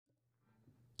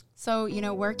So,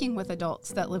 working with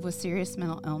adults that live with serious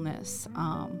mental illness,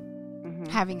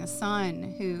 having a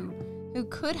son who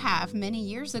could have many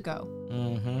years ago,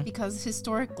 because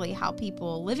historically how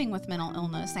people living with mental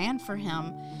illness, and for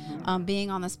him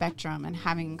being on the spectrum and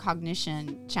having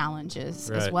cognition challenges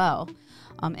as well,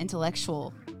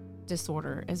 intellectual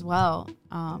disorder as well,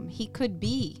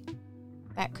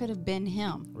 that could have been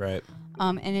him. Right.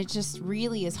 And it just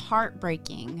really is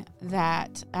heartbreaking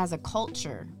that as a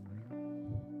culture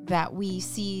that we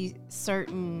see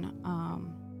certain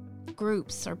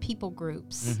groups or people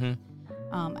groups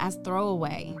as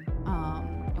throwaway,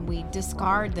 and we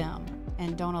discard them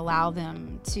and don't allow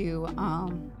them to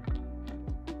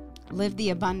live the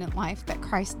abundant life that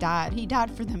Christ died. He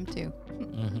died for them too.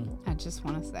 I just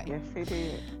want to say. Yes, he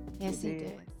did. Yes, he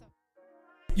did.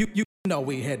 You know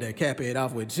we had to cap it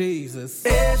off with Jesus.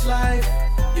 Edge life,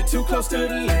 you're too close to the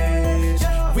ledge.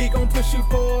 We gon' push you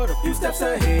forward a few steps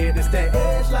ahead. It's that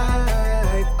edge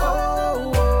life.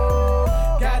 Oh,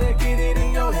 oh, gotta get it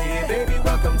in your head, baby.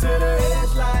 Welcome to the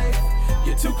edge life.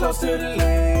 You're too close to the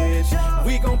ledge.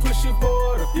 We gon' push you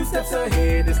forward a few steps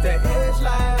ahead. It's that edge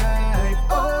life.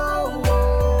 Oh,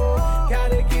 oh,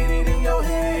 gotta get it in your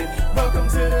head. Welcome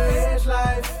to the edge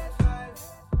life.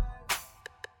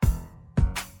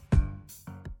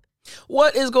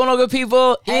 What is going on, good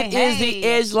people? Hey, It is the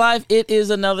Edge Life. It is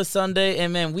another Sunday,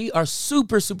 and man, we are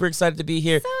super excited to be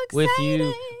here with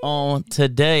you on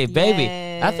today, baby.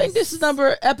 I think this is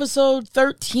episode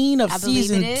 13 of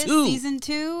season 2. Season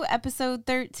 2, episode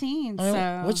 13.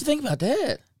 So, what you think about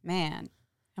that? Man,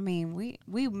 I mean,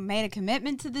 we made a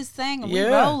commitment to this thing, and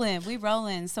Yeah. we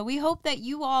rolling. So we hope that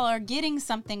you all are getting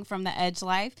something from the Edge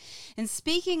Life. And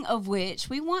speaking of which,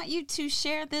 we want you to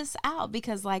share this out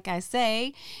because, like I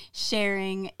say,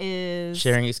 sharing is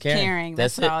caring.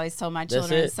 That's what it. I always tell my That's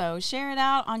children. it. So share it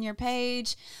out on your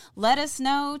page. Let us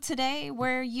know today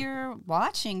where you're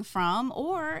watching from,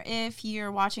 or if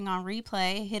you're watching on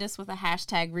replay, hit us with a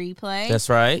hashtag replay. That's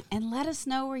right. And let us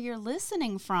know where you're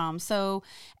listening from. So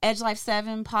Edge Life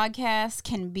 7 podcast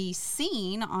can be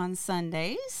seen on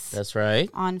Sundays. That's right.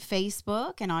 On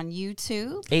Facebook and on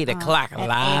YouTube. 8 o'clock at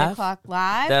live. 8 o'clock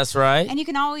live. That's right. And you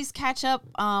can always catch up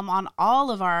on all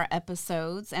of our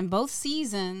episodes and both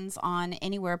seasons on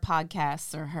anywhere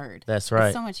podcasts are heard. That's right.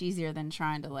 It's so much easier than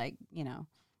trying to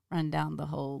run down the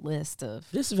whole list of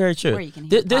This is very true. where you can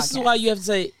hear This is why podcasts. you have to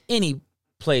say any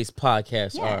place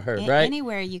podcasts are heard, right?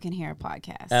 Anywhere you can hear a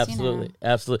podcast. Absolutely.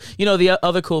 Absolutely. The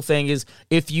other cool thing is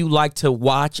if you like to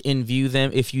watch and view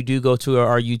them, if you do go to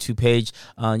our YouTube page,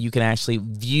 you can actually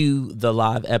view the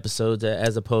live episodes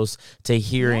as opposed to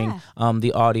hearing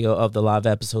the audio of the live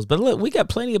episodes. But look, we got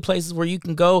plenty of places where you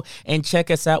can go and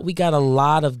check us out. We got a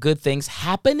lot of good things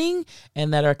happening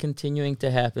and that are continuing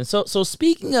to happen. So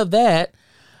speaking of that,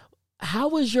 how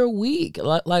was your week?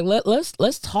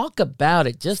 Let's talk about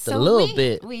it just a little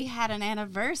bit. We had an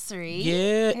anniversary.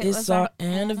 Yeah, it's our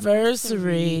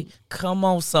anniversary. Come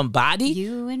on, somebody.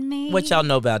 You and me. What y'all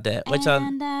know about that?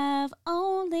 And I've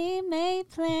only made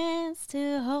plans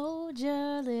to hold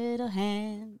your little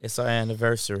hand. It's our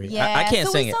anniversary. Yeah, I can't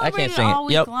sing it. I can't sing all it.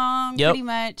 week long, pretty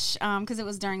much, because it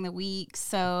was during the week.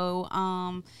 So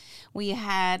we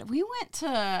went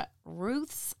to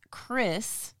Ruth's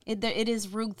Chris. It is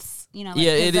Ruth's,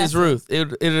 it is Ruth.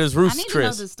 It is Ruth's I need Chris.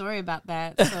 to know the story about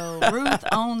that. So Ruth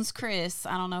owns Chris.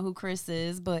 I don't know who Chris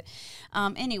is, but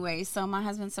anyway, so my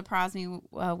husband surprised me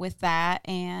with that,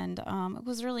 and it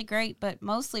was really great. But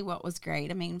mostly what was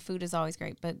great, I mean, food is always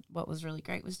great, but what was really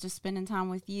great was just spending time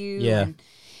with you. Yeah.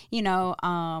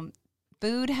 And,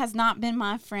 food has not been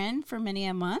my friend for many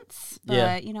a months,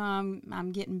 but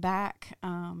I'm getting back,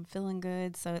 feeling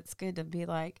good. So it's good to be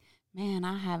like, man,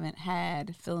 I haven't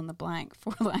had fill in the blank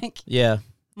for months. Yeah.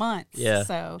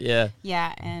 So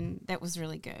yeah. And that was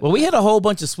really good. Well, we had a whole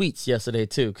bunch of sweets yesterday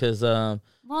too, because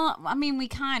well, I mean, we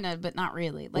kind of, but not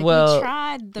really. Like we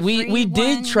tried the we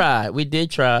did try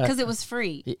because it was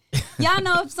free. Y'all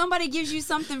know if somebody gives you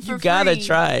something for free, you gotta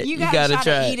try it. You gotta try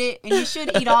to eat it, and you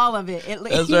should eat all of it at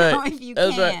least. That's right. If you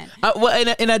That's can.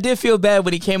 Right. And I did feel bad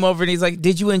when he came over and he's like,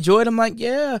 "Did you enjoy it?" I'm like,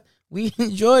 "Yeah, we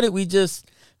enjoyed it. We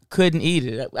just couldn't eat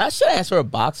it." I should have asked for a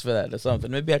box for that or something.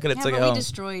 Maybe I could have took it home. We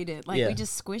destroyed it. We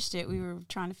just squished it. We were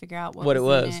trying to figure out what it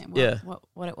was. In it,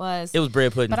 what it was. It was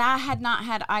bread pudding. But I had not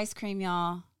had ice cream,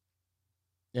 y'all.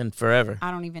 In forever.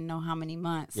 I don't even know how many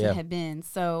months it had been.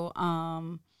 So,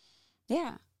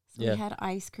 So we had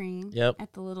ice cream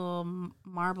at the little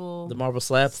marble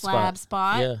slab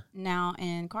spot Yeah. now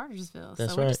in Cartersville.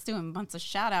 That's so we're right. just doing a bunch of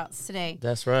shout outs today.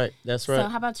 That's right. So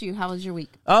how about you? How was your week?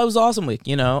 Oh, it was an awesome week.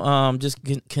 Just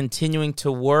continuing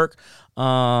to work.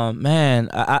 Man,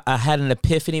 I had an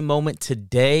epiphany moment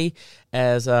today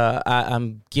as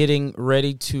I'm getting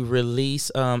ready to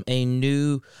release a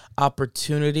new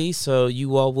opportunity. So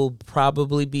you all will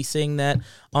probably be seeing that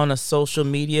on a social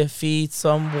media feed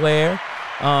somewhere.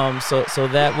 So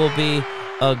that will be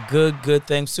a good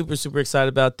thing. Super excited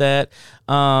about that.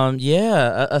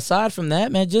 Aside from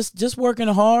that, man, just working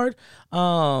hard.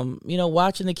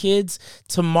 Watching the kids.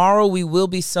 Tomorrow we will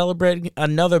be celebrating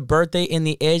another birthday in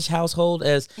the Edge household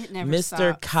as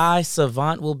Mr. Kai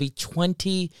Savant will be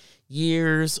 20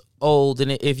 years old.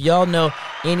 And if y'all know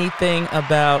anything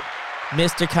about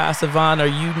Mr. Kai Savant,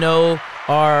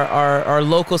 or our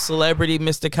local celebrity,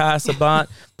 Mr. Kai Savant,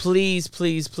 please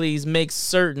make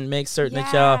certain that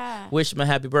y'all wish him a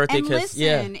happy birthday. And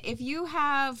listen, if you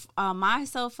have my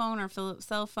cell phone or Philip's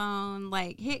cell phone,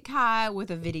 like hit Kai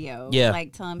with a video. Yeah.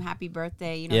 Like tell him happy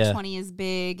birthday. 20 is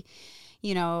big.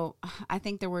 I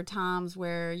think there were times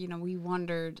where, you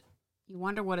wonder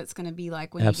what it's going to be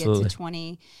like when you get to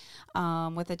 20.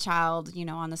 With a child,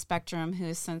 on the spectrum who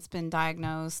has since been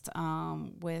diagnosed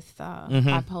with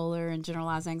bipolar and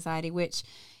generalized anxiety, which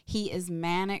he is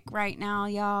manic right now,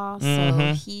 y'all.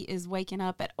 So he is waking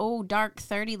up at dark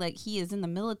 30 like he is in the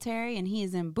military and he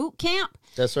is in boot camp.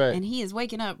 That's right. And he is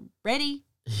waking up ready.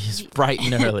 He's bright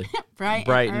and early. bright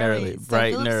and early. So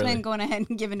bright Philip's and early. Been going ahead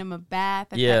and giving him a bath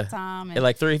at that time. And at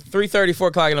like 3:30, 4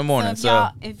 o'clock in the morning. So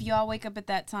if y'all wake up at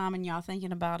that time and y'all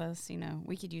thinking about us,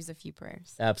 we could use a few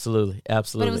prayers. Absolutely.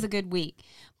 But it was a good week.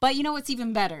 But what's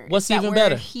even better? What's even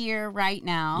better? We're here right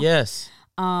now. Yes.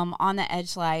 On the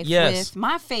Edge Life. Yes. With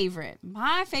my favorite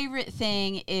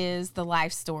thing is the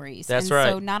life stories. That's and right.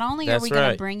 So not only are we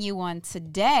going to bring you one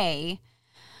today,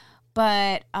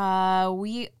 but I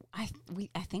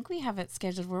think we have it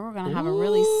scheduled where we're going to have a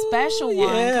really special one,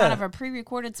 kind of a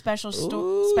pre-recorded special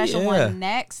one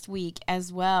next week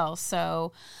as well.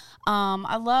 So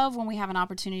I love when we have an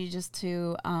opportunity just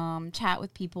to chat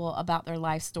with people about their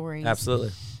life stories.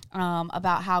 Absolutely.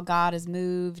 About how God has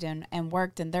moved and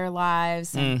worked in their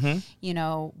lives and,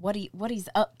 what he's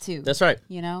up to. That's right.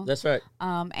 That's right.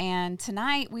 And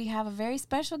tonight we have a very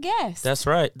special guest. That's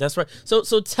right.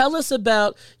 So tell us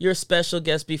about your special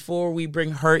guest before we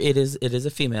bring her. It is a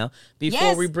female.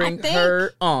 Before we bring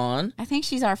her on. I think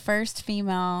she's our first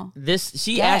female.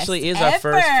 She actually is our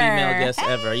first female guest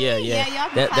ever. Yeah.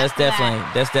 That's definitely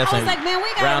I was like, man,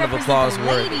 we got round of applause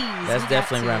worthy. That's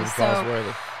definitely round of applause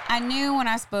worthy. I knew when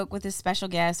I spoke with this special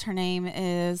guest, her name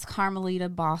is Carmelita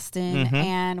Boston.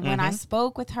 And when I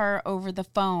spoke with her over the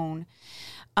phone,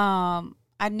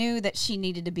 I knew that she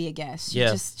needed to be a guest.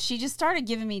 She just started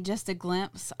giving me just a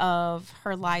glimpse of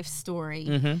her life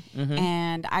story.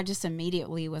 And I just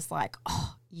immediately was like,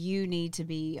 oh, you need to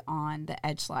be on the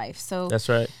Edge Life. So that's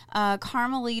right.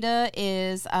 Carmelita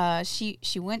is,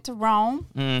 she went to Rome.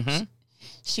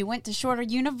 She went to Shorter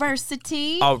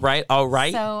University. All right.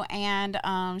 So, and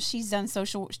she's did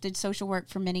social work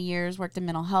for many years, worked in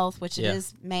mental health, which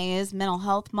May is Mental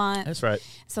Health Month. That's right.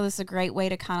 So this is a great way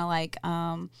to kind of like,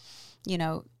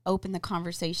 open the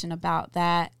conversation about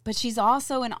that. But she's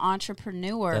also an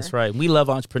entrepreneur. That's right. We love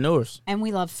entrepreneurs. And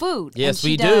we love food. Yes,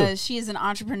 we do. She is an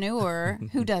entrepreneur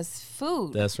who does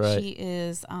food. That's right. She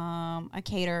is a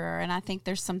caterer, and I think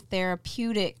there's some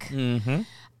therapeutic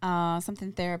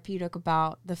something therapeutic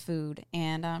about the food.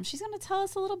 And she's going to tell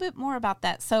us a little bit more about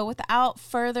that. So without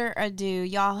further ado,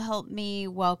 y'all help me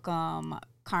welcome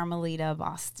Carmelita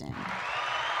Boston.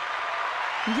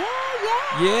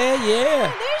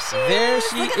 Yeah. There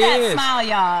she is. Look at that smile,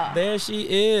 y'all. There she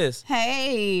is.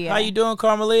 Hey. How you doing,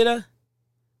 Carmelita?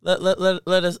 Let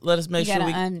us make sure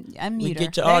we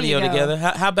get your audio together.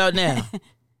 How about now?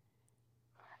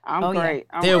 I'm great.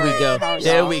 There we go.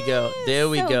 There we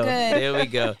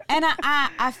go. And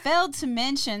I failed to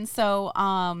mention, so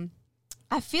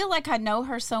I feel like I know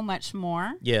her so much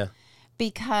more. Yeah.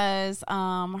 Because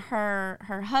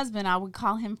her husband, I would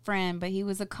call him friend, but he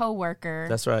was a coworker.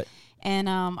 That's right. And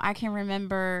I can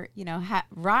remember,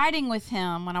 riding with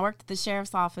him when I worked at the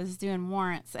sheriff's office doing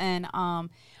warrants. And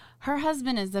her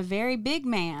husband is a very big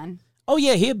man. Oh,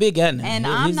 yeah, he a big guy now. And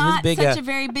I'm not such a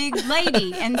very big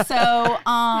lady. And so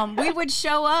we would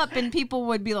show up and people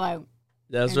would be like,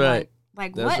 that's right.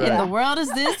 Like what in the world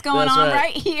is this going on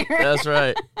right here? That's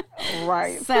right.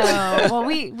 Right. So, well,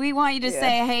 we want you to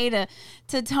say hey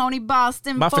to Tony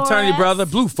Boston. My fraternity brother,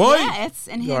 Blue Fight. Yeah,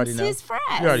 and his frat.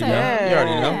 You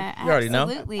already know.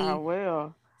 Absolutely. I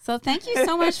will. So thank you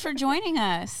so much for joining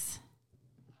us.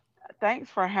 thanks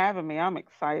for having me. I'm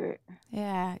excited.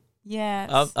 Yeah. Yes.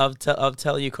 I'll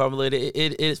tell you, Carmelita.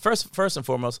 It is first and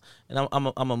foremost, and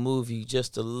I'm gonna move you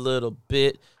just a little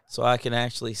bit so I can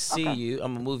actually see you.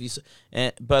 I'm gonna move you,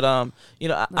 but you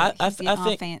know, I think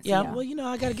fancy, yeah. y'all. Well, you know,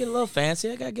 I gotta get a little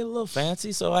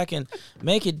fancy. So I can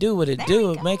make it do what it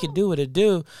do. Make it do what it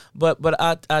do. But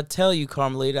I tell you,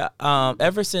 Carmelita.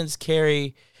 Ever since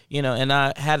Carrie, you know, and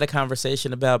I had a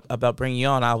conversation about bringing you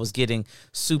on, I was getting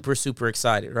super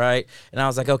excited, right? And I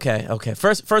was like, okay.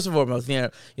 First and foremost, you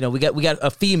know, we got a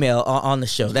female on the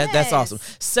show. That's awesome.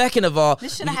 Second of all,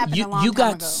 This should have happened a long you time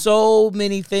got ago. so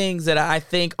many things that I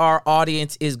think our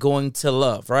audience is going to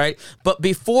love, right? But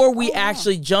before we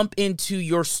actually jump into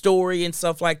your story and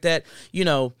stuff like that, you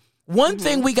know, one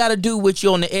thing we got to do with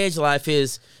you on the Edge Life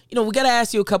is, you know, we got to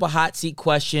ask you a couple hot seat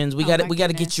questions. We got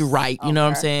to get you right. You know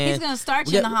what I'm saying? He's gonna start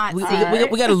you in the hot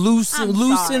seat. We got to loosen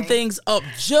sorry. things up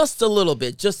just a little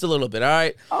bit. All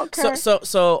right. Okay.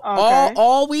 So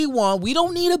all we want, we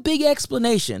don't need a big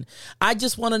explanation. I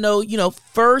just want to know, you know,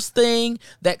 first thing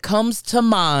that comes to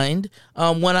mind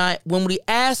when we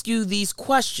ask you these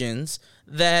questions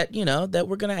that, you know, that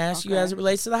we're gonna ask you as it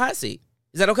relates to the hot seat.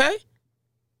 Is that okay?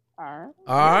 All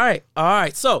right.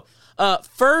 So,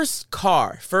 first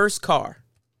car.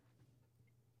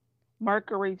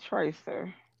 Mercury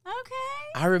Tracer.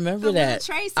 Okay. I remember The that.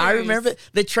 little Tracers. I remember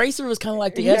the Tracer was kind of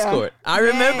like the Yeah. Escort. I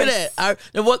remember Yes. that.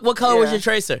 And what color was Yeah. your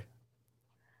Tracer?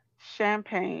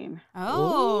 Champagne.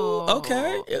 Oh. Ooh,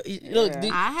 okay. Look, Yeah.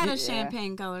 I had a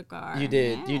champagne colored car. you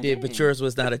did, but yours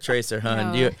was not a Tracer,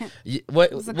 hun. No.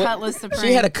 What It was a what- Cutlass Supreme.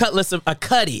 She had a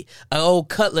Cutty, an old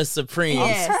Cutlass Supreme.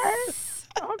 Yes.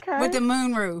 Okay. With the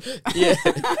moonroof. Yeah.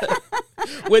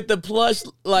 With the plush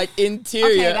like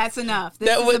interior. Okay, that's enough. This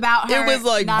That is was- about it her. was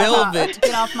like not about- velvet.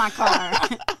 Get off my car.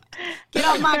 Get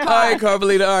off my car. All right,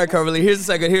 Carmelita. Here's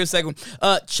a second.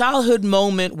 Childhood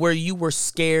moment where you were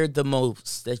scared the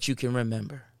most that you can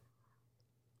remember.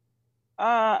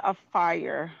 A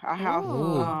fire. A house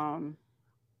Ooh.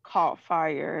 caught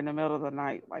fire in the middle of the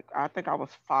night. Like I think I was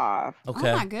 5.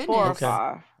 Okay. Oh my goodness. 4 or Okay.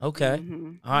 5. Okay.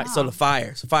 Mhm. All right. So Wow. the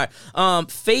fire.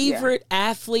 Favorite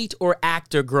athlete or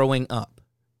actor growing up?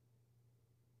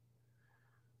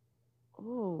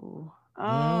 Ooh.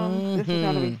 This is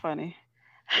gonna be funny.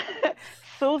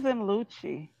 Susan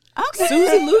Lucci. Okay.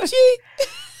 Susan Lucci?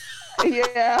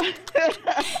 Yeah.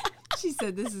 She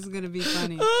said this is gonna be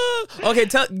funny. Okay,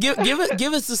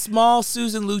 give us a small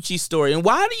Susan Lucci story. And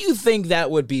why do you think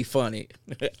that would be funny?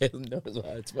 Knows why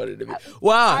it's funny to me.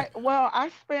 Why? I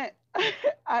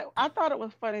thought it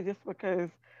was funny just because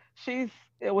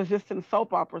it was just in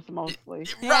soap operas mostly.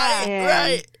 Right, And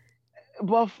right.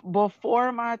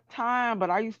 Before my time, but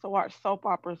I used to watch soap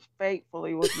operas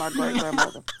faithfully with my great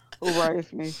grandmother who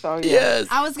raised me. So yeah. Yes.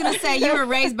 I was gonna say you were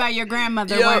raised by your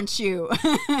grandmother, Yup. weren't you?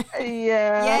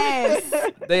 Yeah.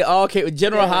 Yes. They all came with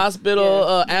General Yes,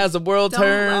 Hospital, As the World Don't-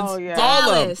 Turns. Oh, yeah. All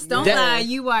Dallas. of Don't them. lie.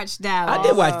 You watched Dallas. I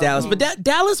did watch Oh, Dallas, but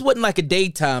Dallas wasn't like a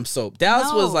daytime soap.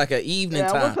 Dallas was No. like an evening Yeah,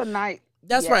 it time. was a night.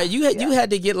 That's Yeah, right. You yeah.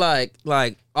 had to get like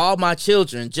All My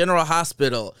Children, General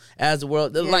Hospital, As the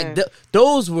World. Like Yes.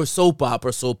 those were soap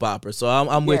opera. So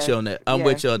I'm with Yes, you on that. I'm yes.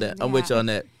 with you on that. I'm with you Yeah. on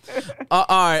that. All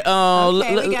right.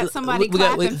 Okay, we got somebody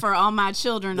clapping for All My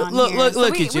Children on here. Look So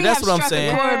at we you. That's have what I'm struck a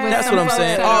saying. chord with That's some what I'm folks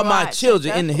saying. that All are My watching.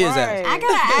 Children in That's his right. house. I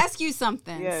gotta ask you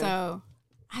something. Yes. So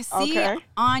I see Okay.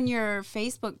 on your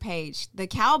Facebook page the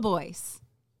Cowboys.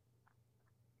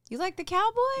 You like the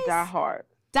Cowboys? Die Hard.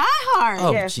 Die Hard.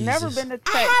 Oh, Yes, never Jesus. been to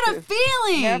Texas. I had a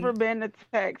feeling. Never been to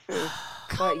Texas.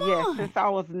 Come But yes, on. since I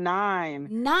was 9,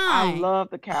 9. I love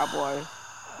the Cowboys.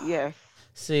 Yes.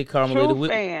 See, Carmelita, True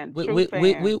fan. we True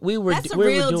were That's a we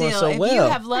real were doing deal. so if well. you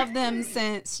have loved them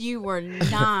since you were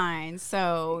 9,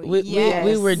 so we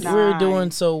yes, were 9. doing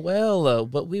so well though,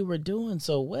 but we were doing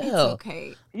so it's well.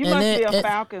 okay. You And must then- be a and-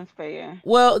 Falcons fan.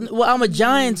 Well, I'm a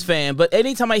Giants fan, but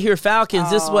anytime I hear Falcons,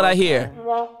 this is what I hear.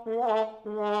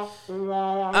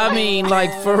 I mean,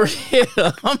 like for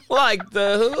real, I'm like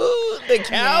the Cowboys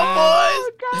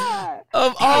Oh, God.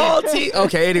 of all teams.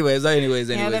 Okay, anyways.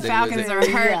 Yeah, the Falcons are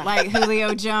hurt Yeah. like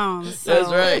Julio Jones. So,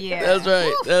 That's right. Yeah. That's right.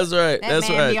 Whew. That's right. That That's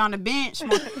man right. be on the bench.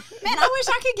 Man, I wish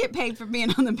I could get paid for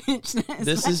being on the bench.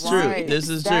 This is true. Right. This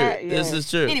is true. That- This yes. is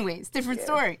true. Anyways, different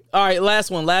story. All right,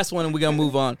 last one, and we're gonna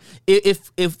move on.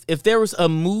 If there was a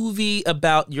movie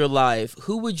about your life,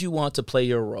 who would you want to play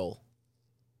your role?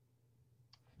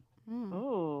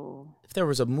 Ooh. If there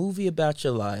was a movie about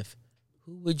your life,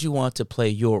 who would you want to play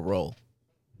your role?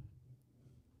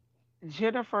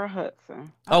 Jennifer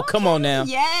Hudson. Oh, come on now.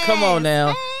 Yes. Come on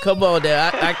now. Come on now.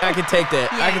 I can take that.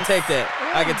 I can Yes. take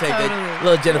that. I can take that. Totally.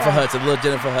 Little Jennifer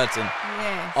Hudson.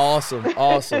 Yeah. Awesome.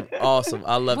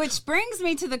 I love it. Which brings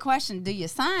me to the question: do you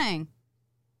sing?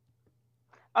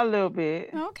 A little bit.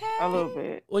 Okay. A little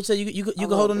bit. What you say? You can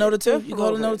hold a note or two? Just You a can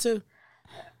hold a little note or two?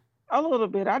 A little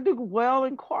bit. I do well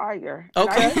in choir. And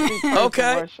I Okay. used to do praise and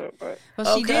Okay. Worship, but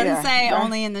Well, she Okay. didn't Yeah, say right.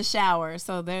 only in the shower,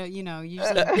 so there,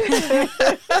 usually.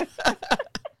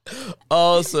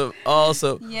 Awesome.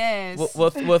 Yes. Well,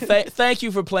 thank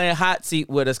you for playing hot seat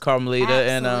with us, Carmelita.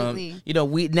 Absolutely.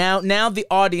 And we now the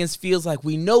audience feels like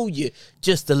we know you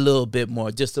just a little bit more.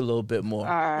 all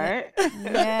right.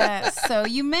 Yeah. So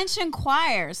you mentioned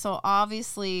choir. So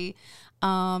obviously,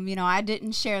 I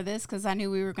didn't share this because I knew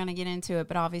we were going to get into it,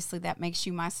 but obviously that makes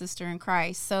you my sister in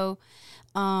Christ. So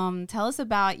tell us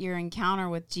about your encounter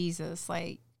with Jesus.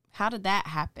 Like, how did that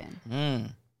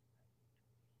happen?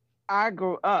 I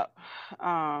grew up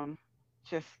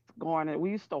just we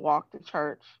used to walk to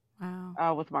church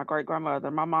Wow. with my great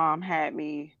grandmother. My mom had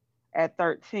me at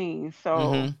 13,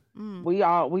 so Mm-hmm.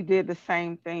 we did the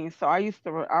same thing. So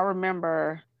I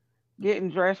remember getting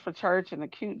dressed for church in the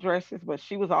cute dresses, but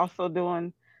she was also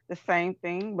doing the same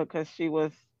thing because she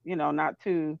was, not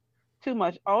too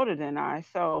much older than I.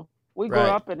 So we grew Right.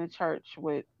 up in the church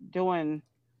with doing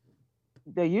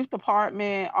the youth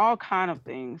department, all kind of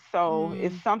things. So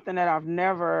it's something that I've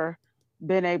never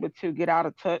been able to get out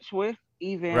of touch with,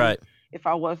 even Right. if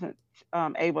I wasn't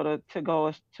able to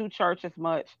go to church as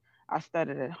much. I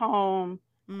studied at home.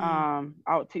 I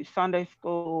would teach Sunday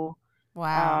school,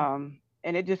 Wow.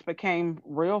 and it just became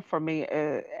real for me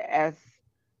as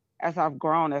I've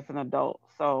grown as an adult.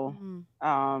 So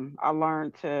I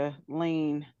learned to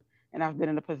lean, and I've been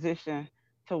in a position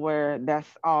to where that's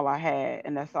all I had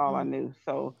and that's all I knew.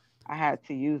 So I had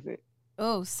to use it.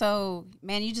 Oh, so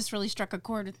man, you just really struck a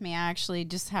chord with me. I actually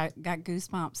just got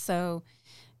goosebumps. So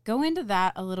go into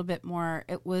that a little bit more.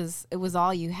 It was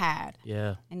all you had.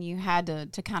 Yeah. And you had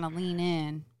to kind of lean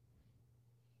in.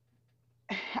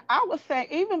 I would say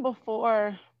even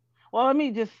before, well, let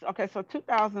me just, okay, so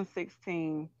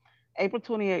 2016, April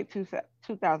 28th,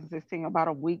 2016, about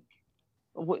a week,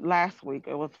 last week,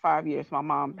 it was 5 years, my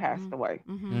mom passed away.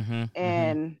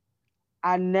 And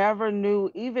I never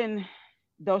knew, even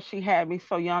though she had me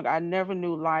so young, I never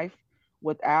knew life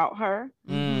without her.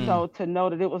 So to know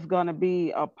that it was going to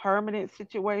be a permanent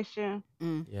situation,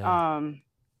 Yeah.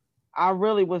 I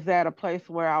really was at a place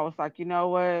where I was like, you know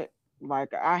what?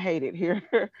 Like, I hate it here.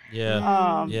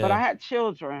 Yeah. But I had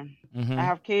children. Mm-hmm. I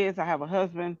have kids. I have a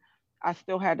husband. I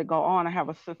still had to go on. I have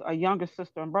a younger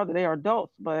sister and brother. They are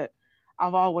adults, but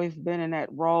I've always been in that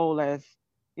role as,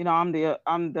 I'm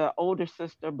the older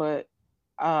sister, but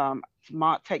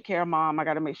take care of mom. I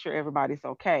got to make sure everybody's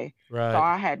okay. Right. So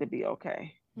I had to be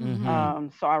okay.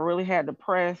 So I really had to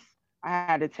press. I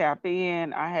had to tap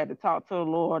in. I had to talk to the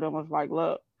Lord and was like,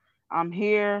 look, I'm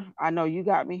here. I know you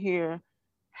got me here.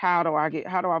 How do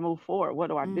I move forward? What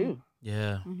do I do?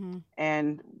 Yeah.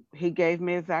 And he gave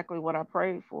me exactly what I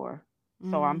prayed for.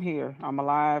 So I'm here. I'm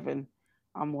alive and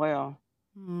I'm well.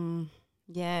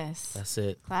 Yes. That's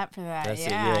it. Clap for that. That's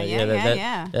Yeah. it.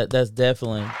 Yeah. That's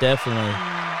definitely a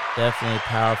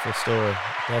powerful story.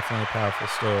 Definitely a powerful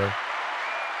story.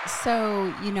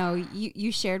 So,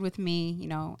 you shared with me,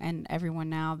 and everyone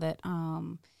now that,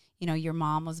 your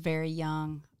mom was very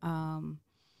young,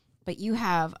 but you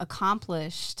have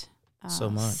accomplished so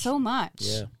much. So much.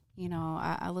 Yeah.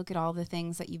 I look at all the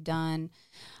things that you've done.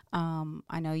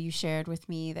 I know you shared with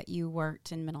me that you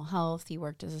worked in mental health. You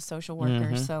worked as a social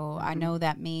worker. So I know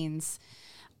that means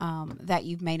that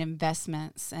you've made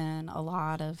investments in a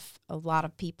lot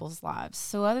of people's lives.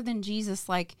 So other than Jesus,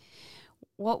 like,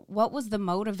 what was the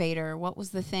motivator? What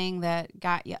was the thing that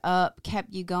got you up,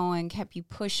 kept you going, kept you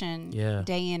pushing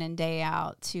day in and day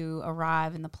out to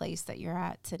arrive in the place that you're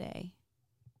at today?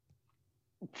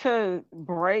 To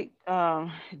break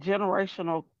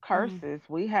generational curses,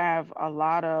 we have a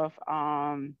lot of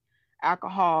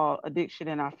alcohol addiction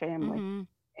in our family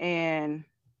and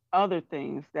other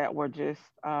things that were just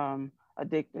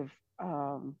addictive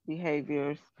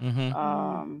behaviors.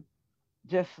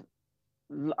 Just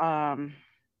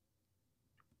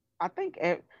I think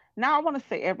now I want to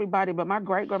say everybody, but my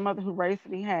great grandmother who raised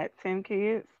me had 10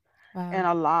 kids, and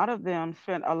Wow. a lot of them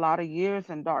spent a lot of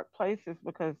years in dark places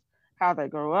because how they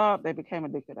grew up, they became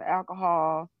addicted to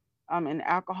alcohol, and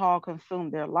alcohol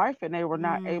consumed their life, and they were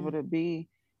not able to be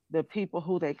the people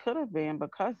who they could have been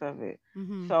because of it.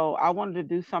 So I wanted to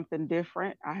do something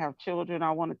different. I have children.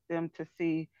 I wanted them to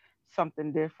see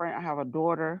something different. I have a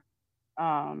daughter.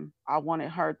 I wanted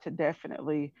her to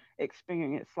definitely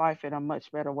experience life in a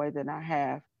much better way than I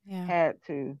have had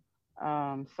to.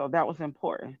 So that was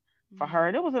important for her.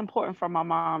 And it was important for my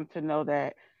mom to know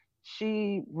that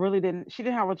she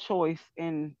didn't have a choice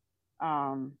in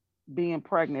um, being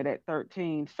pregnant at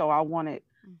 13. So I wanted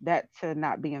that to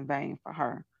not be in vain for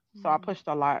her. So I Mm. pushed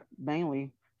a lot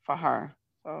mainly for her.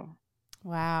 So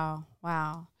Wow.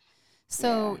 Wow. yeah.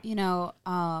 So,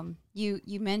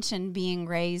 you mentioned being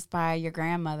raised by your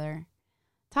grandmother.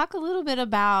 Talk a little bit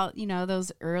about,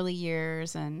 those early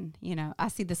years and, I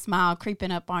see the smile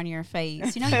creeping up on your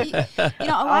face. A lot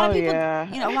Oh of people,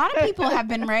 yeah. a lot of people have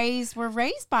were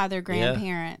raised by their Yeah.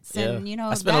 grandparents Yeah. and,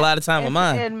 I spent a lot of time with It's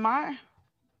mine. in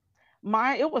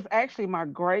my it was actually my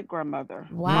great grandmother.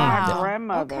 My Yeah. wow.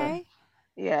 grandmother. Okay.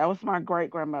 Yeah, it was my great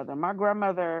grandmother. My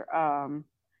grandmother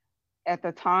at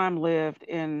the time lived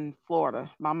in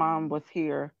Florida. My mom Mm. was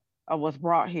here, was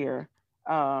brought here,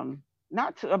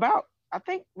 not to about I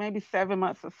think maybe 7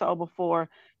 months or so before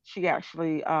she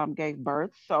actually gave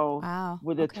birth. So Wow.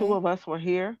 with the two Okay. of us were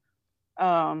here.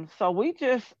 So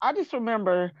I just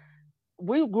remember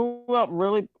we grew up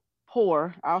really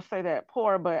poor. I'll say that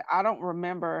poor, but I don't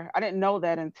remember. I didn't know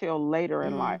that until later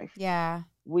in Mm. life. Yeah.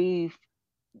 We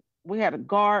we had a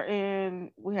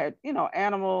garden, we had,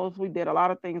 animals, we did a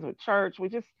lot of things with church.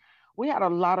 We had a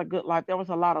lot of good life. There was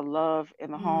a lot of love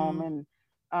in the home, Mm. and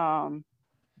um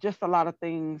just a lot of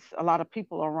things, a lot of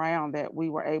people around that we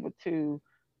were able to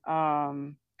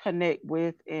connect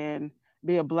with and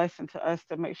be a blessing to us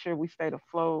to make sure we stayed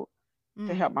afloat, to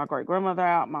Mm. help my great grandmother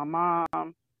out, my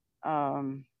mom.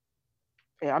 Um,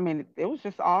 yeah, I mean, it was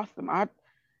just awesome.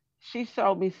 She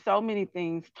showed me so many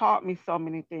things, taught me so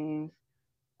many things.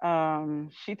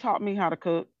 She taught me how to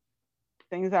cook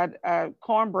things.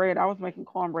 Cornbread. I was making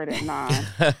cornbread at 9.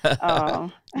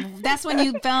 Um, That's when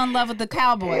you fell in love with the yeah.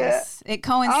 Cowboys. It Oh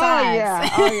coincides. yeah.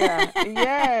 Oh yeah.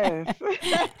 Yes.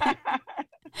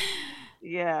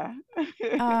 Yeah.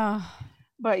 Oh,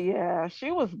 But yeah,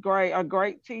 she was great. A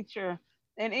great teacher,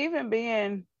 and even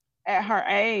being at her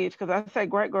age, because I say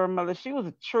great grandmother, she was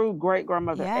a true great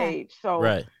grandmother yeah. age. So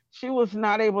Right. she was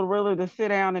not able really to sit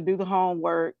down and do the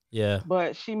homework, Yeah.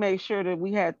 but she made sure that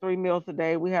we had 3 meals a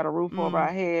day. We had a roof over Mm.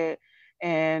 our head,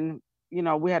 and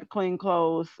we had clean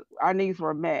clothes. Our needs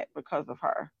were met because of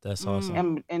her, That's awesome.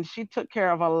 Mm. and she took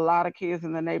care of a lot of kids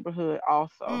in the neighborhood.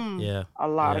 Also, Mm. Yeah. a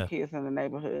lot of Yeah. kids in the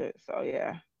neighborhood. So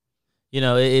yeah.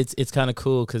 It's kind of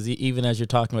cool because even as you're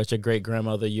talking about your great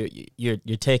grandmother, you're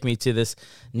taking me to this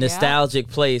Yeah. nostalgic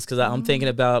place because I'm thinking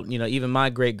Mm. about even my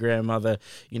great grandmother,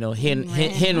 Henrietta,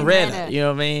 Henrietta. you know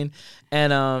what I mean?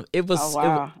 And Oh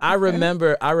wow. I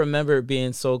remember it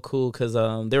being so cool because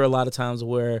there were a lot of times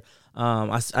where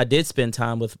I did spend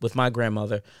time with my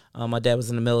grandmother. My dad was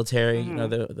in the military.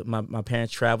 Mhm. My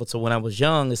parents traveled. So when I was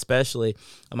young, especially,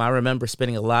 I remember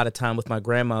spending a lot of time with my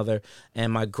grandmother.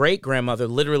 And my great grandmother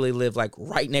literally lived like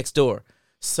right next door.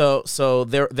 So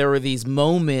there were these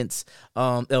moments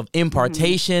of Mhm.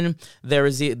 impartation. There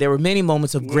were many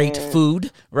moments of great Yes.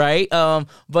 food, right?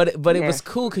 But it was Yes.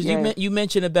 cool because Yes. you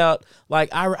mentioned about like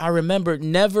I remember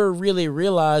never really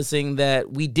realizing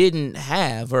that we didn't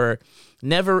have or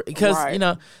never because Right.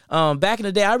 back in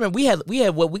the day I remember we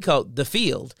had what we called the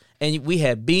field. And we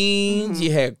had beans, Mhm.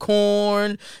 you had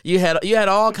corn, you had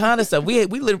all kind of stuff. We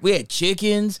had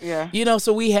chickens, Yeah.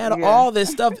 so we had Yeah. all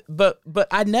this stuff. But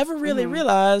I never really Mhm.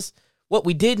 realized what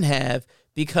we didn't have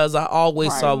because I always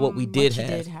Right. saw what we did What you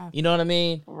did have. have. You know what I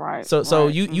mean? Right. So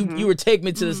Right. you Mhm. were taking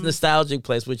me to this Mm. nostalgic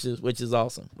place, which is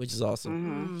awesome. Which is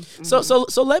awesome. Mhm. Mm. So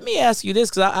Mhm. let me ask you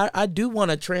this because I do want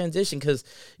to transition because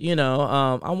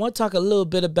I want to talk a little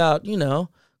bit about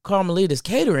Carmelita's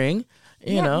Catering.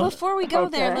 Yeah, before we go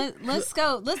there, Okay. let's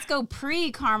go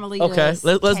pre Carmelita's.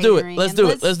 Okay, let's do it. catering, Let's and do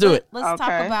it. Let's do it. Let's talk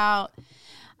Okay. about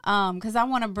because I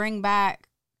want to bring back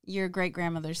your great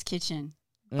grandmother's kitchen,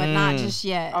 but not just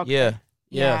yet. Okay. Yeah.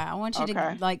 Yeah, I want you to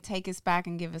Okay. like take us back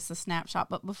and give us a snapshot.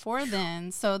 But before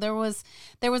then, so there was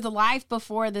a life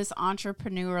before this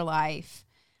entrepreneur life.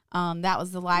 That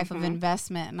was the life of Mhm.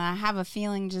 investment, and I have a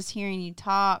feeling just hearing you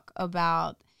talk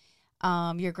about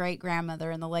your great grandmother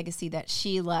and the legacy that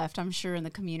she left. I'm sure in the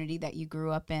community that you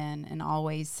grew up in, and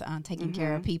always taking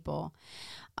care of Mhm. people.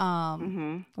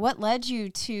 Mhm. What led you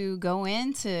to go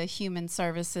into human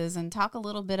services, and talk a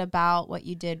little bit about what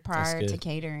you did prior to good.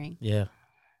 catering? Yeah.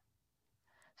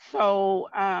 So,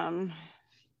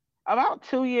 about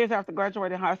 2 years after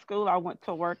graduating high school, I went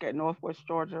to work at Northwest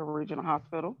Georgia Regional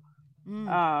Hospital.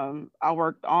 Mm. I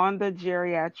worked on the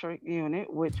geriatric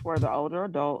unit, which were the older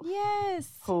adults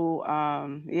Yes. who,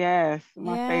 yes,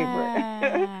 my favorite.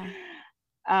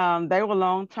 Yeah. They were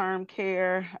long-term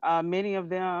care. Many of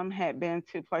them had been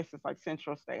to places like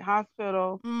Central State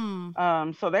Hospital.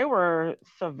 Mm. So they were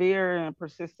severe and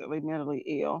persistently mentally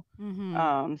ill.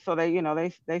 Mm-hmm. So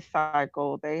they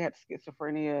cycled. They had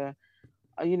schizophrenia,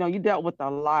 you dealt with a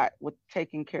lot with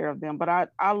taking care of them, but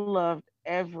I loved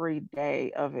every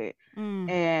day of it. Mm.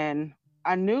 And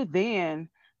I knew then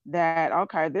that,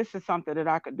 okay, this is something that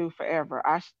I could do forever.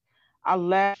 I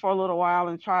left for a little while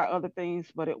and tried other things,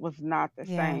 but it was not the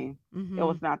Yeah. same. It Mm-hmm.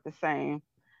 was not the same.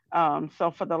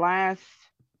 So for the last,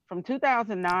 from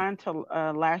 2009 to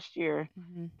last year,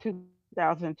 Mm-hmm.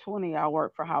 2020, I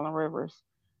worked for Highland Rivers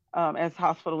as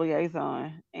hospital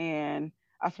liaison, and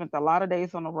I spent a lot of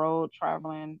days on the road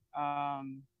traveling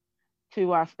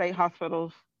to our state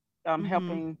hospitals, Mm-hmm.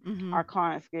 helping Mm-hmm. our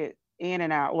clients get in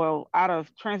and out, well, out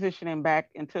of transitioning back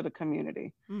into the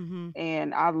community. Mm-hmm.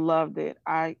 And I loved it.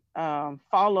 I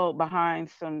followed behind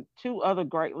some two other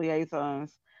great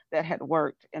liaisons that had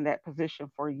worked in that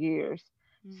position for years.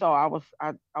 So I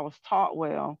was taught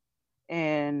well,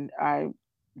 and I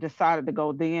decided to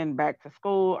go then back to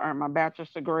school, earn my bachelor's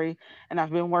degree, and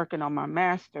I've been working on my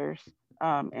master's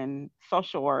in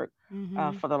social work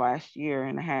Mm-hmm. for the last year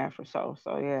and a half or so.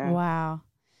 So yeah. Wow.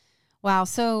 Wow.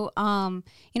 So,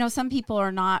 some people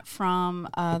are not from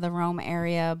the Rome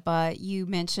area, but you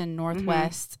mentioned Mhm.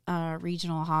 Northwest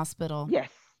Regional Hospital Yes.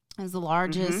 is the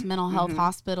largest Mhm. mental health Mhm.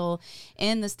 hospital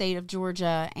in the state of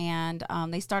Georgia. And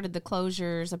they started the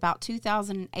closures about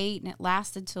 2008, and it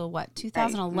lasted till what, 8. Mhm.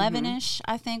 2011-ish,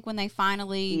 I think, when they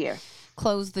finally Yes.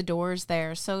 closed the doors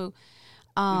there. So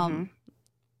um, Mhm.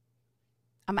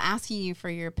 I'm asking you for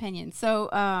your opinion. So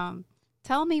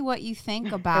tell me what you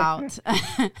think about.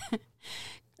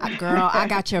 Girl, I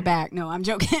got your back. No, I'm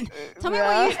joking. Tell me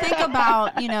what you think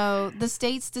about, the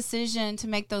state's decision to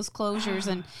make those closures.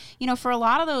 And, for a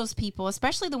lot of those people,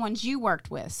 especially the ones you worked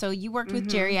with. So you worked with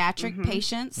Mhm. geriatric Mhm.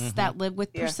 patients that live with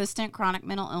Yeah. persistent chronic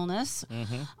mental illness.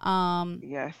 Mm-hmm.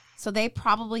 Yes. So they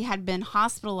probably had been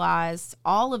hospitalized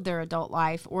all of their adult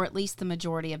life, or at least the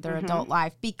majority of their adult Mhm.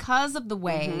 life, because of the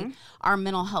way Mhm. our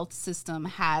mental health system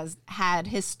had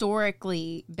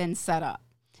historically been set up.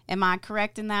 Am I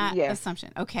correct in that Yes.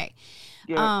 assumption? Okay.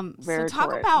 You're So very talk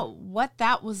correct. about what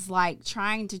that was like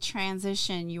trying to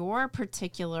transition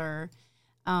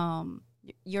um,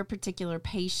 your particular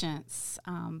patients,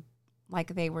 like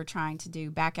they were trying to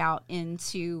do, back out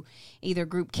into either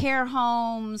group care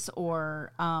homes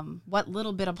or what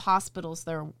little bit of hospitals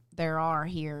there are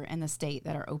here in the state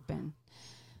that are open.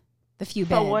 The few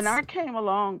So when beds. I came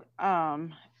along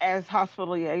as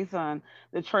hospital liaison,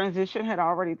 the transition had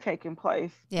already taken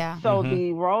place. Yeah. So Mm-hmm.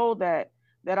 the role that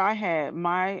I had,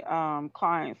 my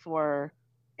clients were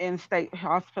in state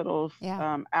hospitals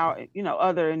Yeah. out,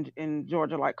 other in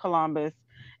Georgia, like Columbus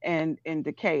and in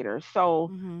Decatur. So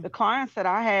Mm-hmm. the clients that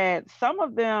I had, some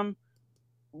of them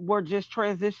were just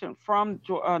transitioned from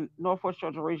Northwest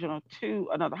Georgia Regional to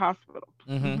another hospital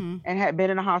Mm-hmm. Mm-hmm. and had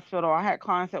been in the hospital. I had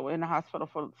clients that were in the hospital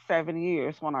for 7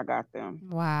 years when I got them.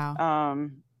 Wow.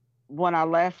 Um, when I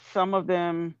left, some of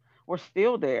them were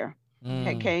still there,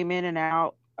 had Mm. came in and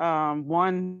out.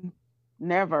 One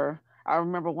never. I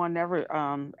remember one never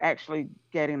actually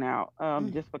getting out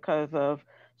Mm. just because of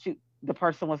the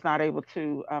person was not able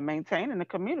to maintain in the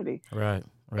community. Right.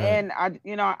 Right. And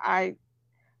I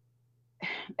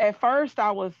at first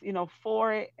I was,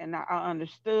 for it, and I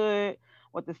understood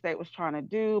what the state was trying to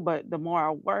do, but the more I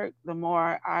worked, the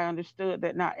more I understood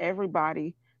that not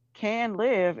everybody can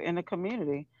live in the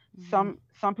community. Mm-hmm.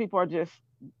 Some people are just,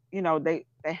 they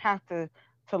have to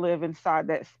live inside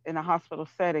in a hospital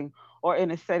setting or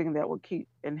in a setting that will keep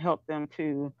and help them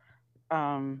to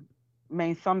um,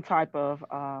 maintain some type of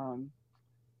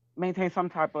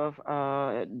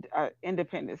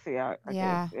independency. I guess,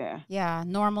 Yeah. yeah. Yeah.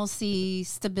 Normalcy,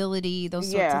 stability, those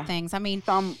sorts of Yeah, things. I mean,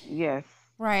 yes.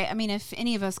 right. I mean, if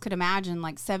any of us could imagine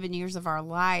like 7 years of our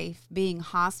life being Mhm.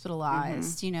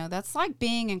 hospitalized, that's like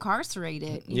being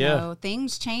incarcerated. Yeah.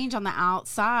 Things change on the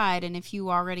outside. And if you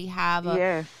already have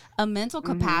Yes. a mental Mhm.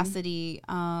 capacity,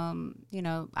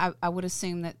 I would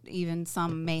assume that even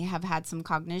some may have had some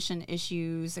cognition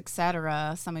issues,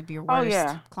 etc. Some of your Oh worst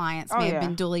yeah. clients Oh may have yeah.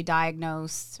 been duly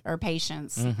diagnosed, or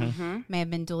patients Mm-hmm. Mhm. may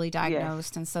have been duly Yes.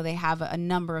 diagnosed, and so they have a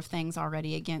number of things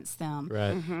already against them.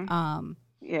 Right. Mhm. Um,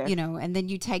 Yes. and then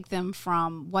you take them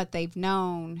from what they've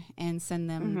known and send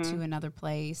them to Mhm. another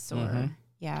place, Mm-hmm. or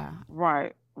yeah.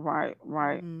 Right. Right.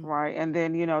 Right. Mm-hmm. Right. And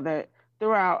then that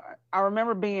throughout, I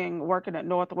remember being working at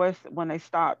Northwest when they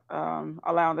stopped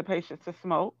allowing the patients to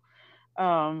smoke.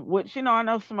 Which I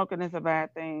know smoking is a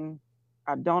bad thing.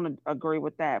 I don't agree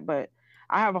with that, but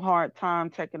I have a hard time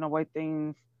taking away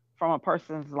things from a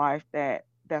person's life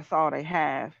that's all they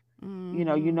have.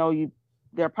 Mm-hmm.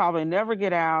 They'll probably never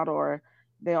get out, or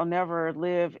they'll never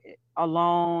live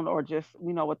alone, or just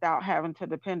without having to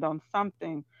depend on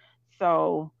something.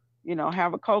 So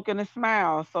have a Coke and a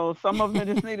smile. So some of them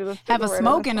just needed a Have a cigarette and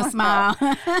smoke and a a smile.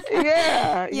 smile.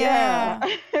 Yeah, Yeah,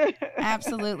 yeah.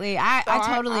 absolutely. I, So I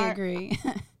I, totally I agree.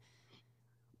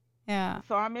 Yeah.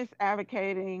 so I miss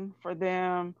advocating for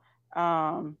them,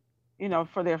 um,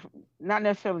 for their, not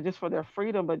necessarily just for their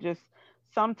freedom, but just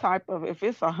some type of, if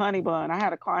it's a honey bun. I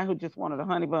had a client who just wanted a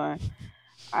honey bun.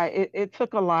 It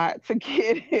took a lot to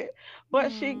get it,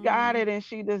 but she got Mm, it and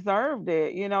she deserved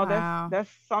it. wow. That's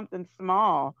something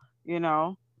small, you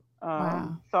know.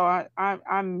 Wow. So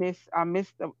I miss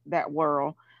that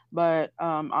world, but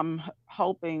I'm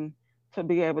hoping to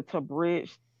be able to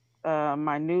bridge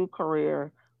my new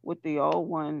career with the old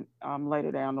one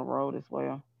later down the road as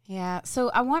well. Yeah. So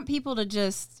I want people to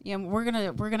just, we're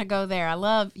gonna go there. I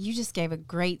love you just gave a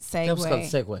great That was called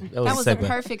segue. segue. That That was was a a segue.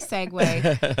 perfect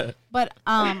segue. But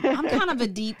I'm kind of a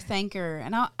deep thinker,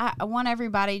 and I want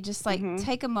everybody just like Mhm.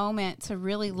 take a moment to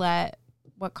really let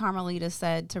what Carmelita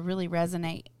said to really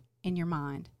resonate in your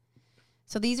mind.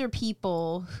 So these are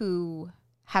people who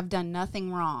have done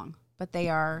nothing wrong, but they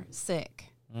are sick,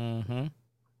 Mm-hmm.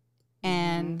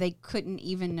 and Mhm. they couldn't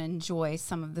even enjoy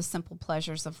some of the simple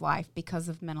pleasures of life because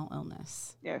of mental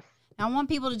illness. Yes. And I want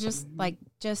people to Mhm.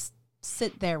 just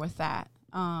sit there with that.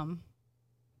 I'm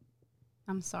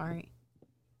sorry.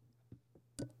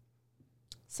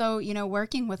 So,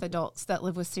 working with adults that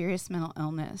live with serious mental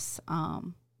illness,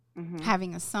 Mhm.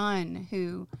 having a son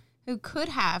who could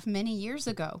have many years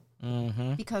ago,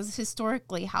 Mm-hmm. because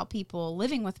historically how people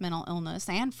living with mental illness,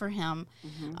 and for him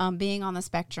Mhm. being on the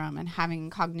spectrum and having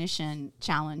cognition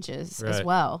challenges as Right.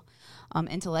 well,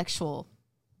 intellectual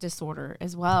disorder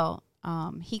as well,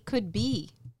 he could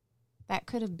be, that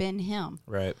could have been him.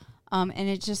 Right. And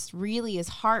it just really is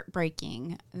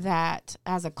heartbreaking that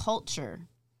as a culture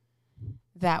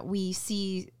that we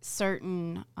see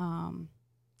certain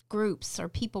groups or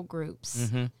people groups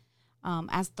Mm-hmm.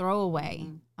 as throwaway,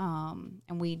 Mhm.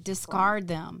 and we discard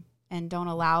them and don't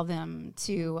allow them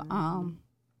to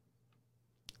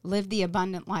live the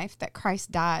abundant life that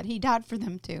Christ died. He died for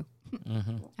them too.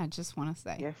 Mm-hmm. I just want to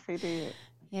say. Yes, he did.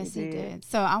 Yes, He he did. did.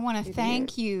 So I want to He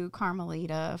thank did. you,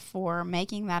 Carmelita, for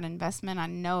making that investment. I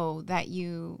know that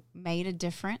you made a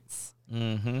difference,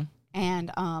 Mm-hmm.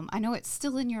 and I know it's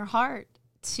still in your heart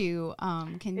to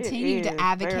It continue to is very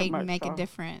advocate and much make a so.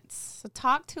 difference. So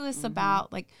talk to us Mhm.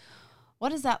 about, like, what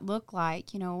does that look like?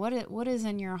 What is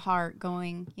in your heart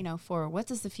going, forward? What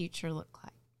does the future look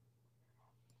like?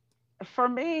 For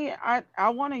me, I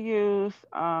want to use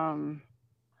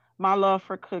my love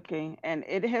for cooking, and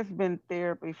it has been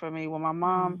therapy for me. When my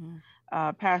mom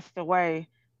Mm-hmm. passed away,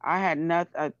 I had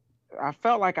nothing. I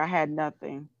felt like I had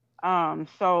nothing.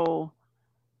 So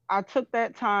I took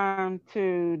that time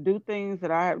to do things that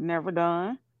I have never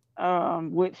done,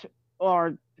 which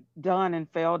are done and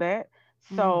failed at.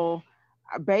 Mm. So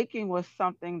baking was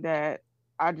something that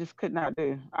I just could not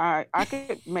do. I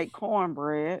could make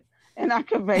cornbread and I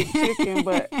could bake chicken,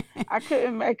 but I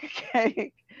couldn't make a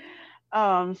cake.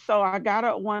 So I got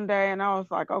up one day and I was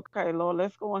like, okay, Lord,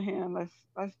 let's go ahead and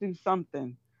let's do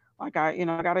something. Like I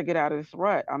got to get out of this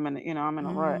rut. I'm in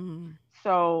a rut. Mm.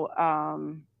 So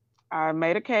I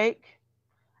made a cake.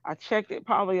 I checked it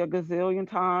probably a gazillion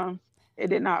times. It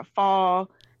did not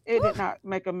fall. It did Woo. not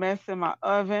make a mess in my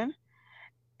oven.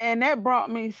 And that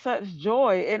brought me such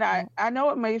joy. And I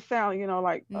know it may sound,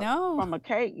 like No. from a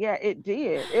cake. Yeah, it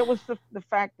did. It was the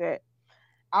fact that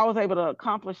I was able to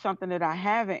accomplish something that I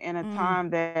haven't in a Mm. time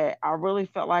that I really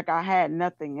felt like I had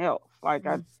nothing else. Like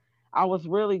Mm. I was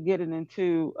really getting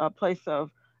into a place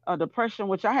of depression,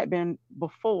 which I had been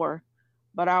before,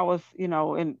 but I was,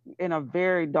 in a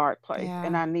very dark place,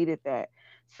 and Yeah. I needed that.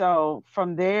 So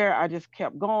from there, I just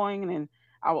kept going, and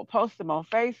I would post them on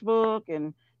Facebook,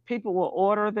 and people will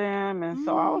order them, and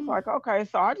so I was Mm. like, okay.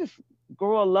 So I just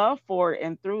grew a love for it,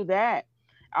 and through that,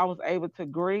 I was able to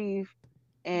grieve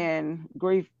in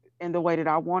the way that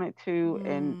I wanted to,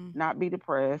 and Mm. not be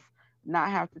depressed, not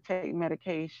have to take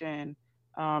medication,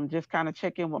 just kind of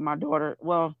check in with my daughter.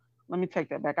 Well, let me take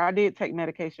that back. I did take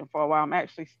medication for a while. I'm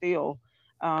actually still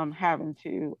having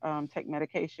to take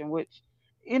medication, which,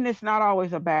 and it's not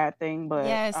always a bad thing, but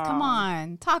Yes. Come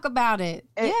on. Talk about it.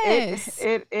 it it Yes.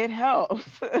 it, it helps.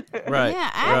 Right. Yeah.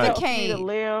 It Right. helps me to Advocate.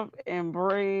 live and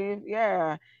breathe.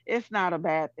 Yeah, it's not a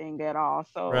bad thing at all.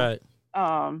 So Right.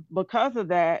 because of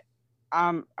that,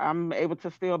 I'm able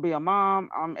to still be a mom.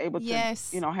 I'm able to,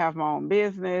 Yes. have my own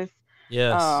business.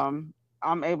 Yes. um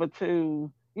I'm able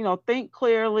to, think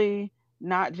clearly,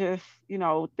 not just,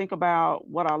 think about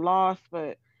what I lost,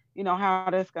 but how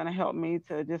that's going to help me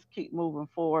to just keep moving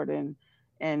forward,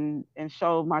 and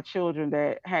show my children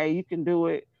that, hey, you can do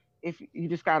it. if you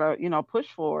just gotta, push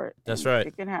for it. That's right.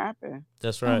 It can happen.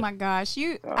 That's right. Oh my gosh,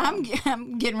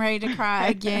 I'm getting ready to cry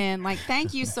again. Like,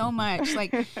 thank you so much.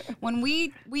 Like, when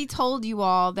we told you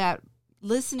all that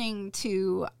listening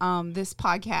to this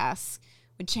podcast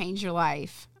would change your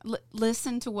life.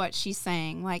 Listen to what she's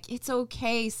saying. Like, it's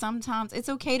okay. Sometimes it's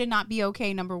okay to not be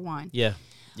okay. Number one. Yeah.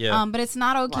 Yeah. But it's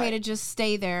not okay to just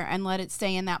stay there and let it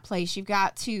stay in that place. You've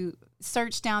got to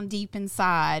search down deep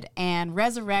inside and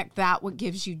resurrect that what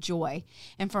gives you joy.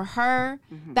 And for her,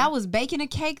 that was baking a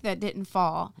cake that didn't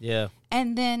fall. Yeah.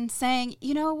 And then saying,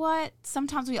 you know what?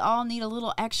 Sometimes we all need a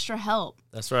little extra help.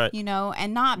 That's right.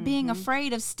 And not being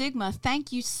afraid of stigma.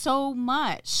 Thank you so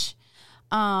much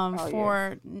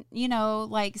for,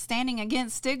 like standing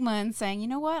against stigma and saying, you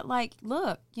know what? Like,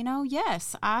 look,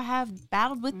 yes, I have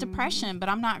battled with depression, but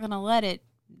I'm not going to let it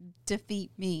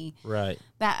defeat me. Right.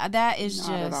 That is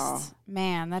just,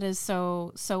 man, that is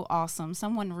so awesome.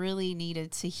 Someone really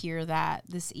needed to hear that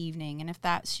this evening. And if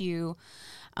that's you,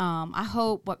 I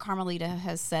hope what Carmelita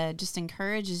has said just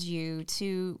encourages you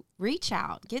to reach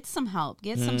out, get some help,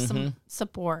 get some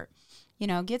support,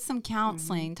 get some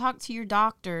counseling, talk to your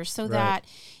doctor so that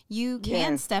you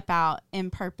can step out in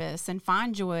purpose and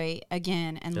find joy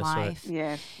again in life. Right.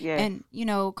 Yes, yes.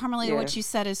 And, Carmelita, what you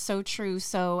said is so true.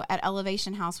 So at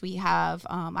Elevation House, we have,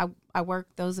 I work,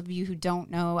 those of you who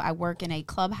don't know, I work in a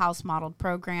Clubhouse modeled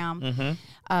program.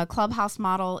 Clubhouse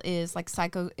model is like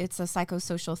it's a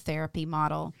psychosocial therapy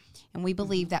model. And we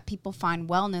believe that people find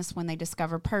wellness when they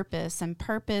discover purpose. And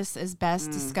purpose is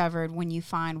best discovered when you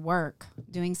find work,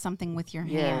 doing something with your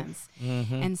hands.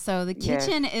 And so the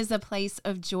kitchen is a place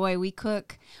of joy. We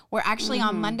cook. We're actually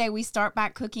on Monday, we start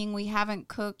back cooking. We haven't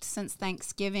cooked since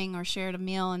Thanksgiving or shared a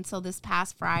meal until this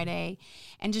past Friday.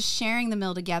 And just sharing the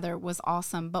meal together was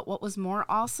awesome. But what was more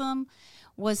awesome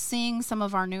was seeing some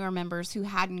of our newer members who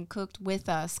hadn't cooked with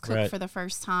us cook for the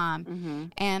first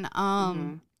time. And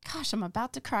gosh, I'm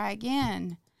about to cry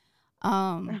again.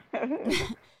 One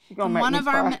of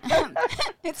our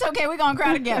it's okay, we're gonna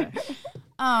cry together.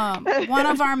 One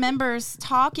of our members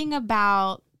talking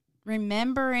about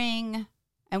remembering,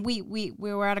 and we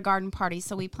were at a garden party,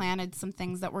 so we planted some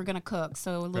things that we're gonna cook,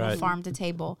 so a little farm to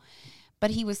table.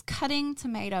 But he was cutting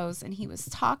tomatoes, and he was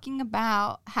talking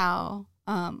about how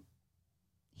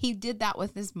he did that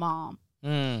with his mom.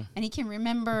 And he can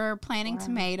remember planting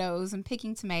tomatoes and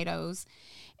picking tomatoes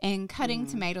and cutting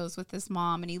tomatoes with his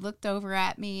mom. And he looked over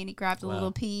at me and he grabbed a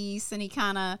little piece and he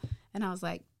and I was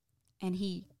like, and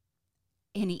he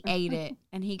ate it.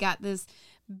 And he got this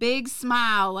big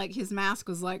smile, like his mask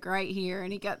was like right here.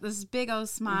 And he got this big old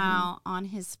smile on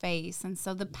his face. And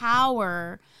so the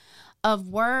power of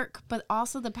work, but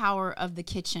also the power of the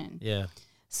kitchen. Yeah.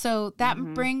 So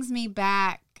that brings me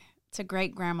back to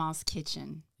great grandma's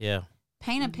kitchen. Yeah.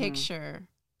 Paint a picture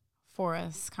for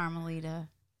us, Carmelita.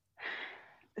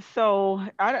 So,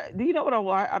 do you know what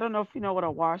I don't know if you know what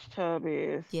a wash tub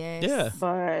is. Yes. Yeah.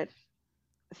 But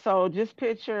so just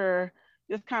picture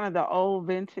just kind of the old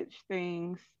vintage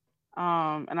things.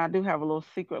 And I do have a little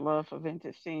secret love for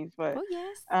vintage things, but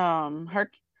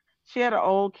she had an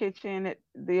old kitchen.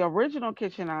 The original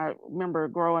kitchen I remember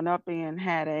growing up in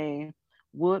had a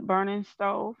wood burning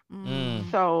stove.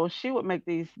 So she would make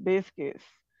these biscuits.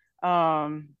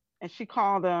 And she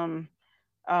called them,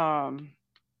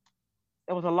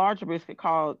 it was a larger biscuit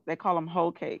they call them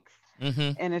whole cakes.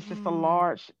 And it's just a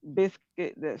large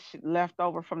biscuit that's left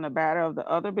over from the batter of the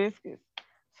other biscuits.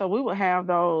 So we would have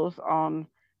those on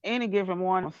any given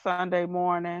morning, on Sunday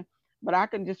morning. But I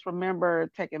can just remember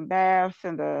taking baths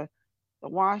in the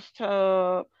wash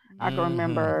tub. I can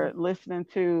remember listening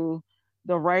to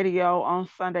the radio on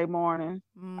Sunday morning.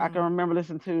 I can remember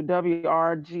listening to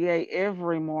WRGA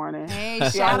every morning. Hey,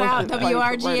 shout out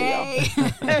WRGA.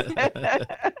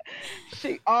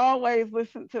 She always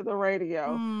listened to the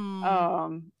radio.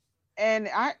 And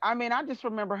I just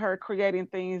remember her creating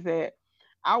things that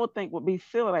I would think would be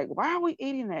silly. Like, why are we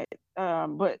eating that?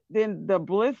 But then the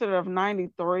blizzard of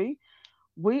 '93,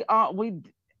 we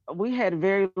had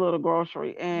very little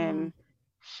grocery, and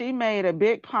she made a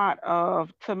big pot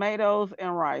of tomatoes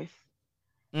and rice.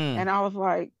 And I was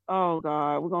like, oh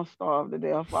God, we're going to starve to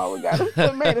death while we got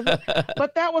tomatoes.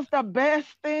 But that was the best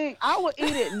thing. I would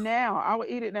eat it now.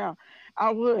 I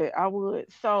would.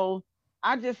 So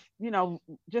I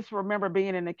just remember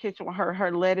being in the kitchen with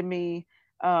her letting me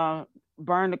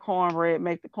burn the cornbread,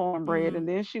 make the cornbread. And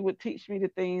then she would teach me the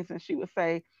things, and she would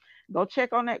say, go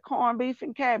check on that corned beef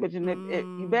and cabbage, and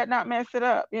you better not mess it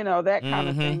up, that kind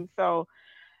of thing. So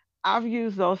I've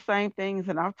used those same things,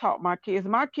 and I've taught my kids.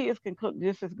 My kids can cook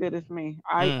just as good as me.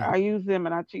 I use them,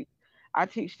 and I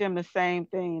teach them the same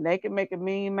thing. They can make a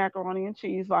mean macaroni and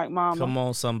cheese like mama. Come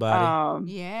on,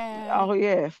 somebody. Yeah. Oh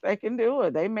yes, they can do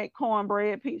it. They make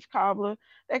cornbread, peach cobbler.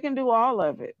 They can do all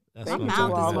of it. That's They My what I'm can do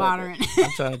mouth talking is all about. of it. watering.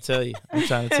 I'm trying to tell you. I'm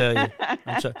trying to tell you.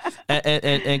 I'm trying.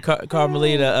 And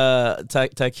Carmelita,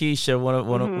 Takesha, one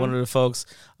of the folks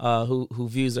who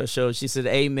views our show, she said,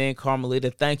 "Amen,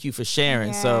 Carmelita. Thank you for sharing."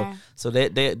 Yeah. So they are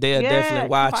Yeah, definitely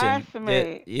watching. classmate.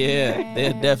 They're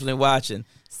Yeah. definitely watching.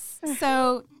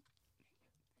 So,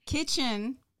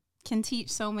 kitchen can teach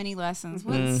so many lessons.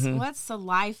 What's the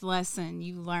life lesson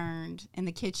you learned in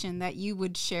the kitchen that you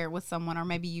would share with someone, or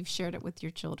maybe you've shared it with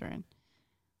your children?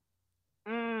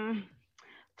 Mm,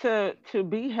 to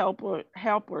be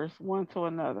helpers one to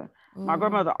another. My Ooh.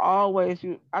 grandmother always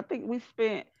you I think we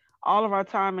spent all of our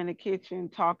time in the kitchen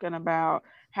talking about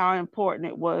how important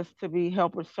it was to be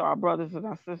helpers to our brothers and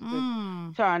our sisters,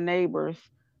 Mm. to our neighbors.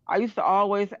 I used to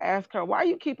always ask her, why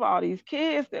you keep all these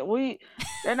kids that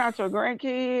they're not your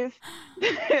grandkids.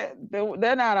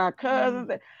 They're not our Mm.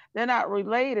 cousins. They're not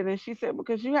related. And she said,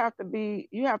 because you have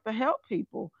to help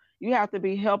people. You have to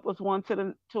be helpers one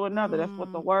to another. That's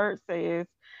what the Mm. word says,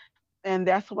 and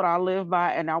that's what I live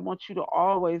by, and I want you to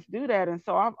always do that. And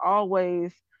so I've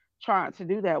always tried to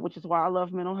do that, which is why I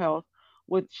love mental health,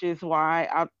 which is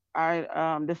why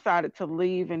I decided to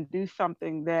leave and do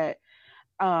something that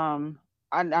um,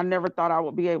 I never thought I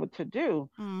would be able to do.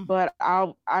 Mm. But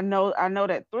I know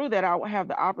that through that I would have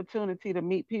the opportunity to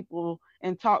meet people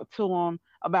and talk to them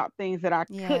about things that I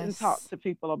couldn't talk Yes. to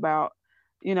people about,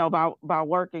 by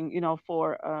working,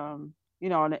 for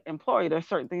an employee. There's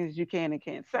certain things you can and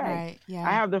can't say. Right. I Yeah.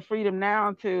 have the freedom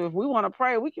now to, if we want to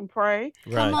pray, we can pray.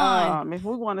 Come Right. on. If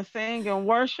we want to sing and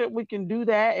worship, we can do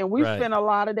that, and we Right. spend a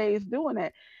lot of days doing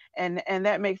it, and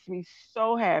that makes me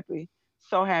so happy,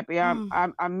 so happy.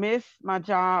 Mm. I miss my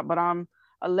job, but I'm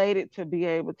elated to be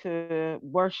able to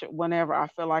worship whenever I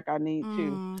feel like I need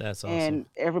to, Mm. That's awesome. and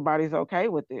everybody's okay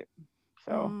with it.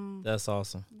 So Mm. That's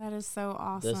awesome. That is so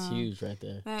That's awesome. huge right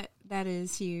there. That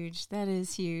is huge. That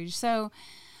is huge. So,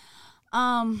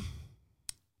 um,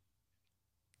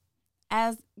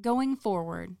 as going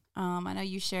forward, I know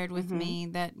you shared with mhm. me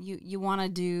that you want to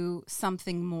do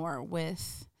something more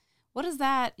with. What is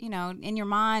that? In your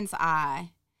mind's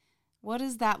eye, what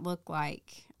does that look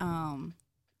like? In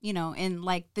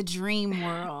like the dream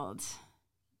world.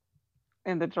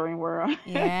 In the dream world.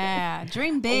 Yeah,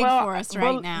 dream big Well, for us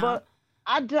right but now. but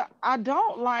I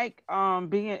don't like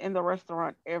being in the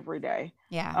restaurant every day.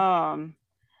 Yeah. Um,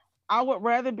 I would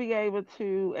rather be able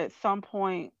to, at some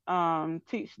point,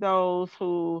 teach those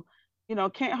who,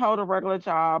 can't hold a regular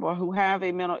job or who have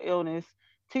a mental illness,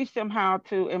 teach them how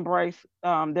to embrace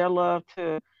their love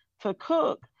to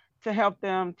cook, to help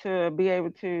them to be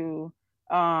able to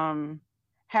um,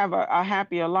 have a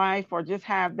happier life, or just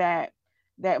have that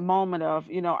moment of,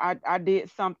 I did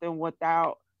something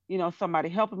without, somebody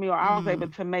helping me, or I was able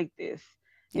Mm, to make this.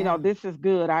 yeah. This is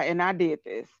good. I did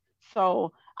this.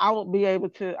 So I would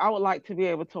like to be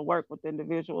able to work with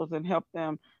individuals and help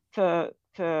them to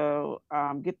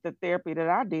get the therapy that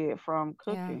I did from Yeah.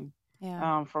 cooking,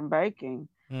 Yeah. from baking.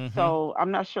 Mm-hmm. So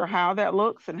I'm not sure how that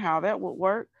looks and how that would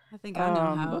work, I think I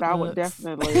know how but it I would looks.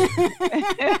 definitely,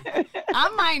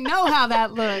 I might know how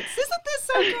that looks. Isn't this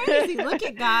so crazy? Look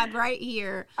at God right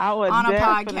here I would on a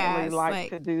definitely podcast. like Like,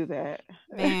 to do that.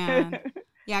 man.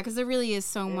 Yeah, because there really is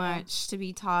so Yeah. much to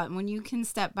be taught. And when you can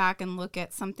step back and look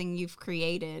at something you've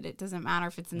created, it doesn't matter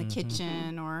if it's in the Mm-hmm.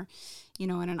 kitchen or, in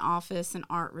an office, an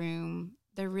art room.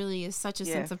 There really is such a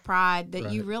sense Yes, of pride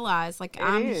that you Right. realize, like, it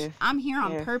I'm is. I'm here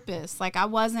on Yes, purpose. Like, I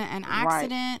wasn't an right,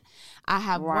 accident. I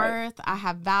have right, worth. I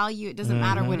have value. It doesn't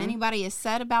matter what Mm-hmm. hmm anybody has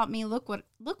said about me. Look what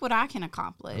I can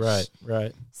accomplish. Right.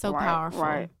 Right. So right, powerful.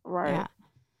 right, Yeah.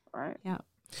 right. Yeah.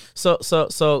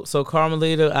 So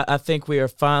Carmelita, I think we are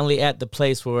finally at the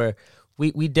place where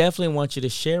we definitely want you to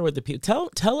share with the people.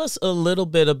 Tell us a little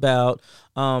bit about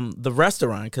the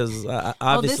restaurant, because Oh, this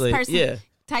obviously, person, yeah,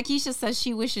 Taikisha says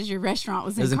she wishes your restaurant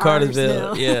was it's in in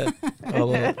Cartersville.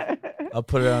 Cartersville. Yeah, I'll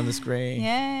put it on the screen.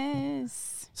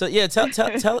 Yes. So yeah, tell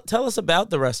us about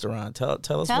the restaurant. Tell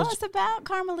us Tell what. us about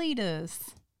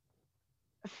Carmelitas.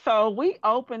 So we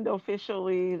opened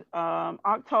officially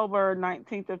October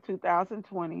 19th of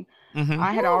 2020. Mm-hmm.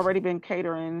 I had Woo. already been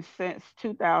catering since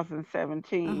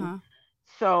 2017. Uh-huh.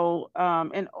 So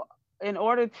in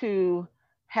order to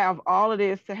have all of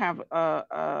this, to have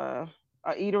a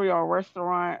eatery or a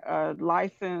restaurant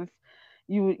license,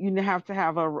 you have to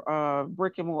have a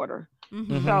brick and mortar.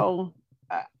 Mm-hmm. Mm-hmm. So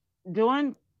uh,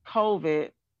 during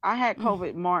COVID, I had Mm.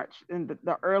 COVID March in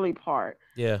the early part.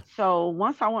 Yeah. So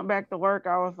once I went back to work,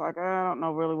 I was like, I don't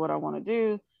know really what I want to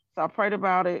do. So I prayed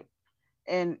about it,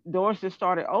 and doors just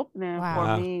started opening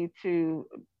Wow. for me to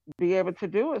be able to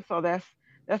do it. So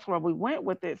that's where we went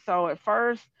with it. So at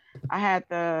first, I had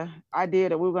the idea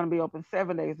that we were going to be open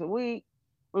 7 days a week.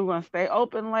 We were going to stay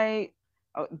open late.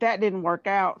 That didn't work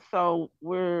out. So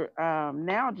we're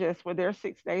we're there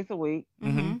 6 days a week.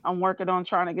 Mm-hmm. I'm working on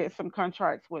trying to get some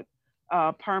contracts with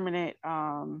permanent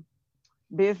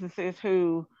businesses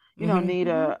who need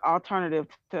a alternative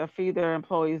to feed their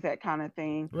employees, that kind of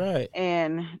thing. Right.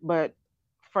 But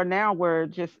for now, we're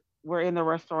in the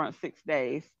restaurant 6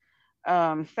 days.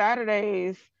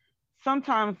 Saturdays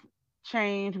sometimes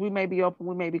change. We may be open,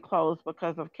 we may be closed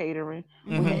because of catering.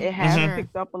 It has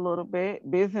picked up a little bit.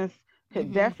 Business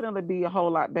could definitely be a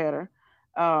whole lot better.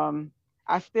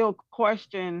 I still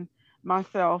question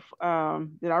myself.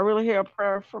 Did I really hear a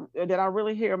prayer did I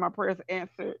really hear my prayers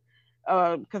answered?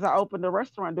 Because I opened a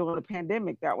restaurant during the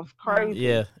pandemic. That was crazy.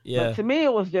 Yeah. But to me,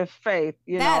 it was just faith.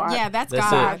 That's God.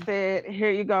 I said, "Here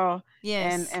you go."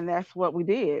 Yes. And that's what we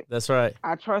did. That's right.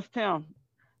 I trust Him.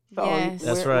 So Yes.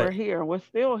 That's right. We're here. We're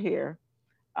still here.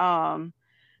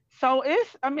 So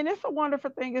it's a wonderful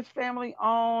thing. It's family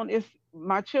owned. It's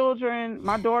my children.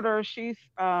 My daughter, she's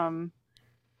home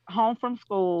from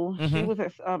school. She was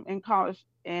in college,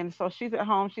 and so she's at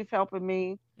home. She's helping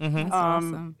me. That's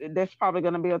awesome. That's probably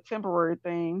going to be a temporary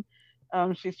thing.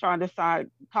 She's trying to decide.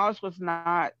 College was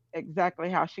not exactly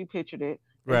how she pictured it.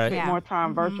 They Right. spent more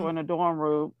time virtual in the dorm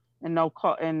room and no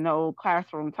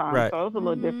classroom time. Right. So it was a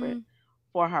little different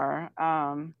for her.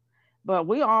 But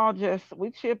we all we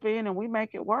chip in and we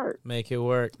make it work. Make it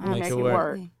work. Make it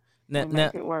work. Now,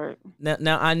 Make it work.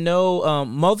 Now I know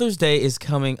Mother's Day is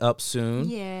coming up soon.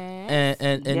 Yes.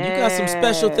 And you got some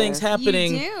special things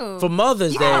happening You do. for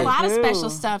Mother's You Day. got a lot of I special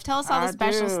do. stuff. Tell us all the I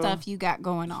special do. stuff you got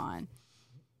going on.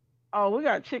 Oh, we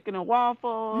got chicken and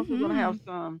waffles. We're gonna have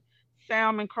some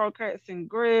salmon croquettes and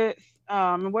grits.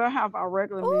 And we'll have our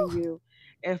regular menu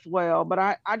as well. But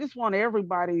I just want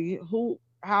everybody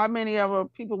how many other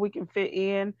people we can fit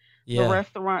in the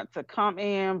restaurant to come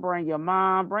in, bring your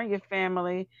mom, bring your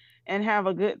family, and have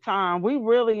a good time. We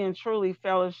really and truly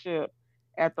fellowship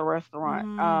at the restaurant.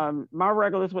 My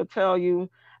regulars would tell you,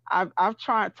 I've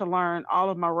tried to learn all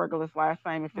of my regulars' last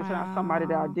name. If it's not somebody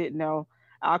that I didn't know,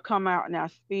 I'll come out and I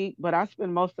speak, but I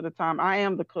spend most of the time, I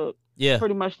am the cook. Yeah.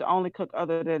 Pretty much the only cook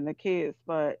other than the kids,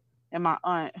 and my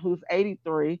aunt, who's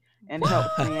 83 and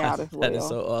helps me out as well. That is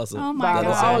so awesome. Oh my That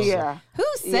is God. Oh awesome. yeah. Who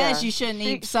says you shouldn't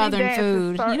eat Southern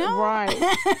dances food? Right.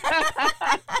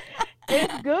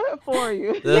 It's good for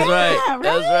you. That's right. right?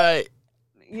 That's right.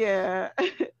 Yeah.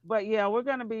 But yeah, we're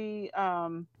going to be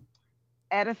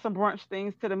adding some brunch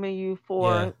things to the menu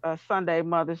for Sunday,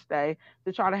 Mother's Day,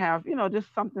 to try to have,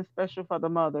 just something special for the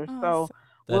mothers. So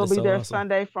That we'll is be so there awesome.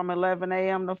 Sunday from 11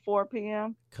 a.m. to 4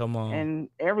 p.m. Come on. And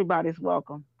everybody's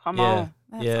welcome. Come Yeah. on.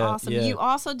 That's Yeah, awesome. yeah. You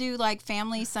also do like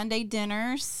family Sunday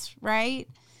dinners, right?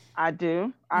 I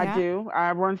do. Yeah. I do.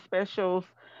 I run specials.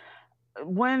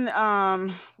 When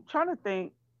trying to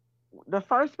think, the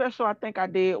first special I think I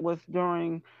did was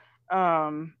during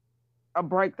a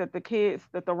break that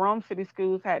the Rome City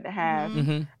schools had to have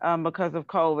because of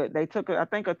COVID. They took I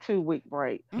think a 2-week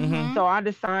break. Mhm. So I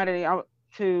decided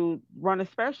to run a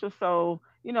special. So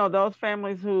those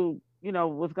families who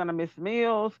was going to miss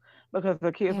meals because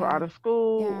the kids were out of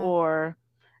school, or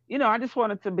I just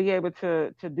wanted to be able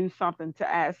to do something, to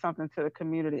add something to the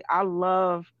community. I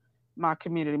love my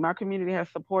community. My community has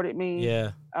supported me.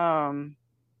 Yeah. In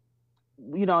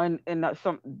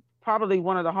some probably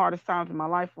one of the hardest times in my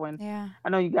life, when I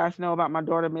know you guys know about my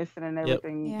daughter missing and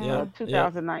everything. Yeah.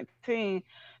 2019.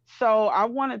 So I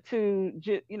wanted to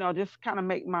just kind of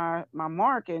make my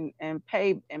mark and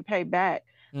pay back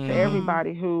to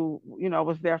everybody who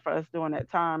was there for us during that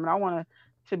time. And I want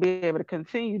to be able to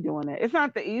continue doing that. It's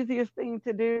not the easiest thing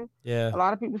to do. Yeah. A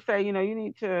lot of people say, you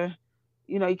need to,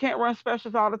 you can't run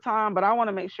specials all the time, but I want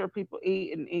to make sure people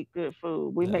eat good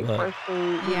food. We make fresh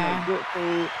food, we make good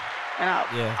food, and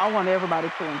I want everybody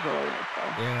to enjoy it. So.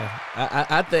 Yeah,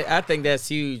 I think that's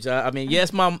huge. I mean,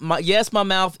 yes, my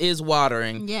mouth is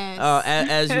watering. Yes.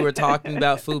 As you were talking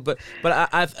about food, but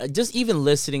I've just even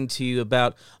listening to you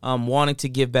about wanting to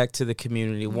give back to the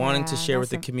community, wanting to share with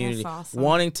the community, awesome.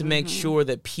 wanting to make sure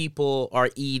that people are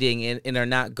eating and are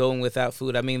not going without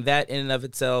food. I mean, that in and of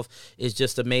itself is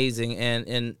just amazing,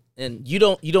 and you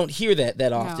don't hear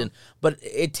that often, but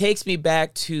it takes me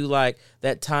back to like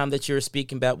that time that you were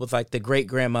speaking about with like the great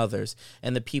grandmothers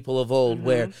and the people of old,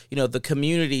 where the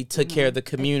community took care of the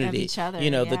community, of each other,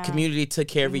 the community took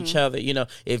care of each other.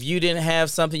 If you didn't have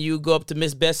something, you would go up to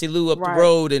Miss Bessie Lou up the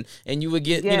road and you would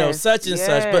get such and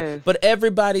such, but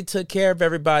everybody took care of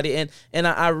everybody, and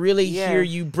I really hear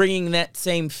you bringing that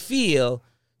same feel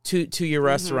to your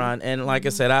restaurant. And like I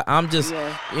said, I'm just,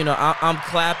 you know, I'm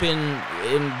clapping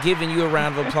and giving you a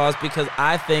round of applause because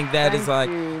I think that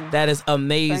that is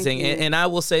amazing. And I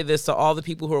will say this to all the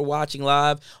people who are watching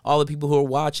live, all the people who are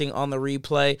watching on the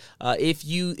replay.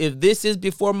 If this is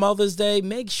before Mother's Day,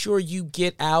 make sure you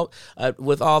get out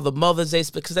with all the Mother's Day,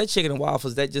 because that chicken and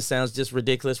waffles, that just sounds just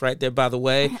ridiculous right there, by the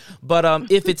way.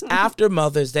 But if it's after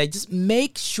Mother's Day, just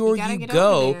make sure you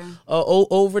go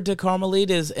over to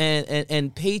Carmelita's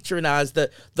and patronize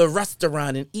the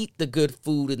restaurant and eat the good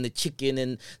food and the chicken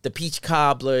and the peach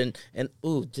cobbler and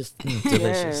ooh, just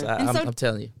delicious. I'm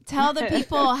telling you. Tell the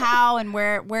people how and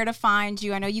where to find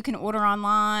you. I know you can order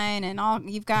online and all.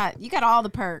 You've got all the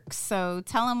perks. So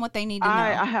tell them what they need to know.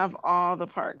 I have all the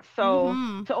perks.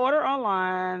 So to order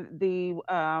online, the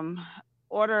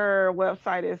order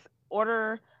website is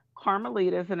Order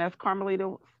Carmelitas, and that's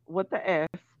Carmelita with the S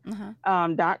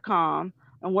 .com.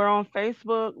 And we're on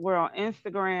Facebook. We're on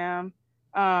Instagram.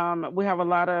 We have a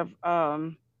lot of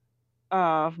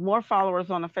more followers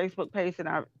on the Facebook page than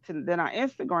our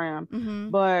Instagram.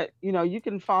 But you know, you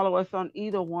can follow us on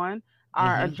either one.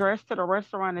 Our address to the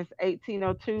restaurant is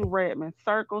 1802 Redmond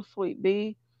Circle, Suite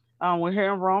B. We're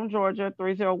here in Rome, Georgia,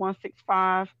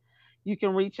 30165. You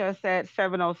can reach us at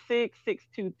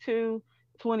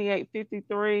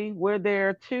 706-622-2853. We're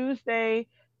there Tuesday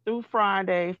through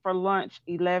Friday for lunch,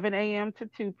 11 a.m. to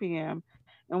 2 p.m.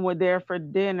 And we're there for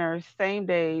dinner, same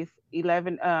days,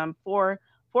 4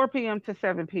 p.m. to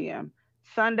 7 p.m.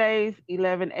 Sundays,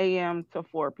 11 a.m. to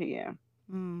 4 p.m.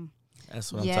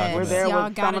 That's what I'm talking about. Y'all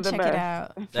gotta check it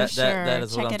out. That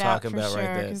is what I'm talking about right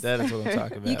there. That is what I'm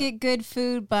talking about. You get good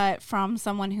food, but from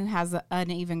someone who has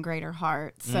an even greater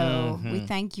heart. So we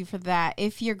thank you for that.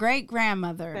 If your great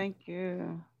grandmother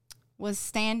was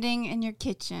standing in your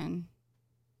kitchen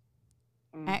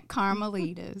at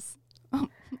Carmelita's,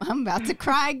 I'm about to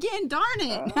cry again. Darn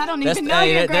it. I don't even know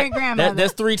your great grandmother.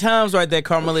 That's 3 times right there,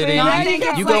 Carmelita. You're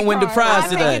going to win the prize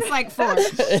today. I think it's like 4.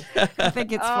 I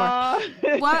think it's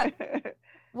 4.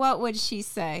 What would she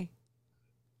say?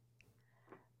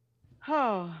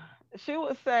 Oh, she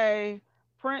would say,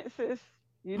 Princess,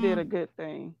 you did a good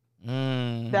thing.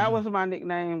 That was my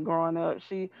nickname growing up.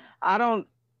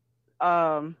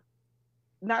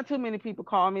 Not too many people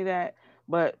call me that,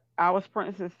 but I was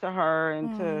Princess to her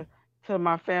and to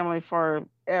my family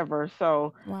forever.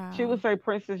 So she would say,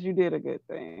 Princess, you did a good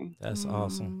thing. That's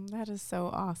awesome. That is so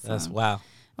awesome. That's wow.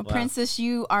 Princess,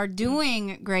 you are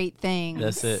doing great things.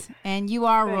 That's it. And you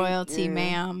are royalty,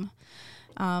 ma'am.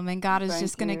 And God is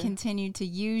just going to continue to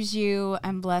use you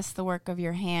and bless the work of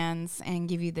your hands and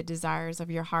give you the desires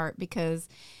of your heart, because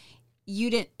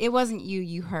it wasn't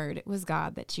you heard. It was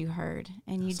God that you heard.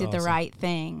 And you did the right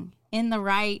thing in the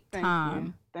right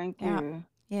time. Thank you.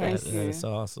 Yes. That is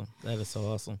so awesome. That is so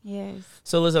awesome. Yes.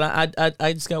 So listen,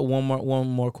 I just got one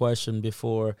more question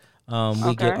before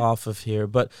we get off of here.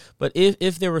 But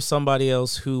if there was somebody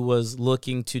else who was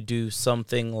looking to do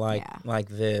something like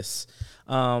this,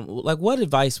 like what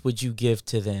advice would you give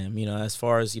to them? You know, as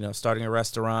far as, you know, starting a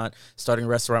restaurant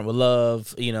with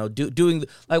love. You know, doing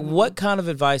like what kind of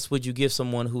advice would you give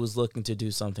someone who was looking to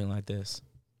do something like this?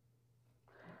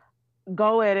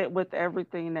 Go at it with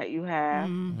everything that you have.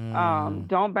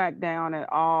 Don't back down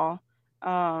at all.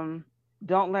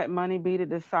 Don't let money be the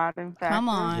deciding factor. Come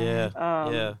on.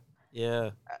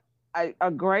 Yeah.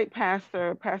 A great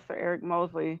pastor, Pastor Eric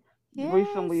Mosley,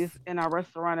 recently is in our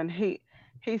restaurant, and he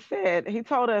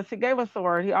told us, he gave us a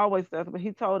word. He always does, but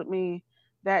he told me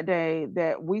that day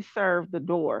that we serve the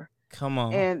door. Come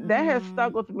on. And that has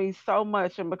stuck with me so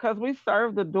much. And because we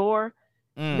serve the door,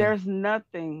 there's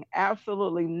nothing,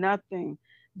 absolutely nothing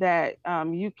that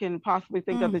you can possibly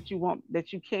think of that you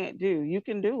can't do. You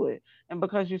can do it. And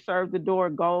because you serve the door,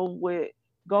 go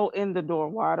in the door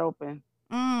wide open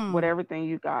with everything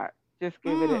you got. Just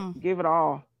give it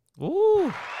all.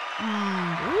 Ooh.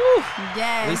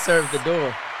 Yes. We serve the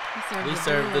door. We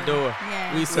serve the door.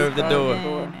 Yes. We serve the door.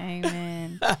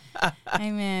 Amen.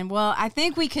 Amen. Well, I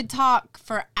think we could talk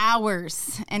for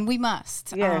hours, and we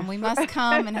must. Yes. We must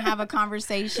come and have a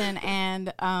conversation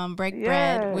and break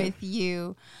bread with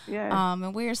you. Yes.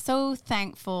 And we are so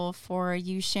thankful for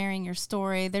you sharing your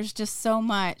story. There's just so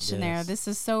much in there. This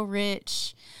is so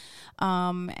rich.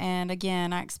 And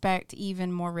again, I expect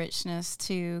even more richness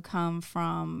to come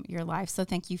from your life. So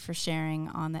thank you for sharing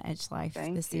on the Edge Life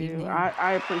this evening.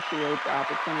 I appreciate the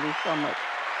opportunity so much.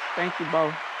 Thank you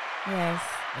both. Yes,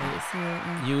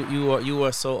 absolutely. You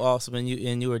are so awesome, and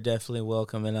you are definitely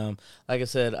welcome. And like I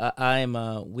said,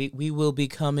 we will be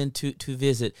coming to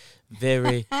visit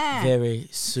very, very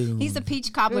soon. He's a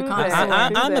peach cobbler Do connoisseur.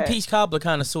 that. I'm the that. peach cobbler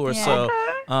connoisseur, so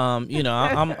you know,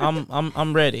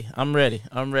 I'm ready. I'm ready.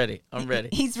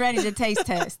 He's ready to taste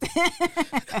test.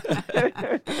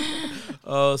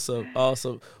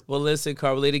 Awesome. Well, listen,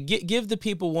 Carmelita, give the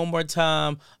people one more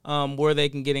time where they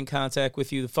can get in contact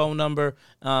with you, the phone number,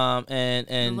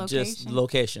 and just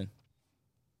location.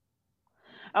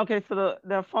 Okay, so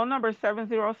the phone number is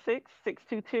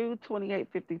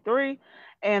 706-622-2853,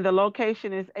 and the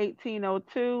location is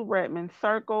 1802 Redmond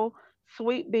Circle,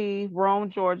 Suite B, Rome,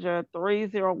 Georgia,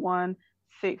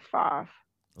 30165.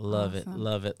 Love it.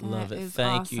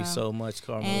 Thank you so much,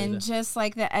 Carmelita. And just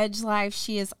like the Edge Life,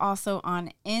 she is also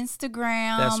on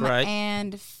Instagram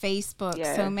and Facebook.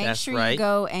 Yes. So make sure you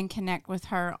go and connect with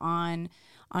her on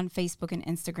Facebook and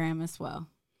Instagram as well.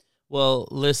 Well,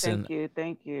 listen.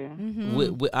 Thank you.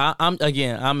 Mm-hmm.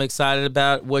 I'm excited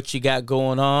about what you got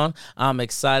going on. I'm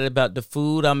excited about the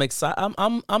food. I'm excited.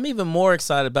 I'm even more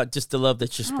excited about just the love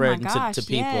that you're spreading to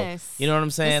people. Yes. You know what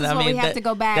I'm saying? This is what we have to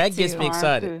go back that gets to. me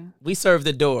excited. We serve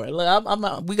the door.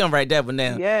 Look, we gonna write that one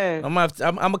down. Yes. I'm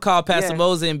gonna call Pastor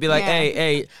Mosey and be like,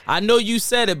 hey, I know you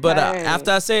said it, but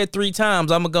after I say it 3 times,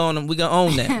 we gonna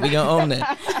own that. We gonna own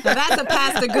that. Now that's a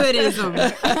Pastor Goodism.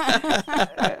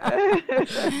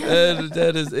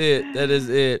 That is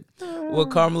it. Well,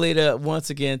 Carmelita,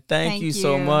 once again, thank you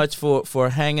so much for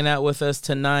hanging out with us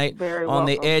tonight on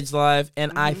the Edge Live.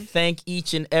 And I thank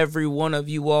each and every one of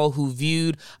you all who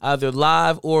viewed either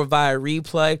live or via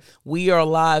replay. We are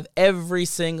live every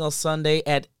single Sunday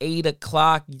at 8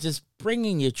 o'clock, just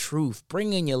bringing you truth,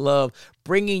 bringing you love,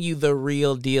 bringing you the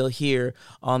real deal here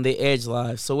on the Edge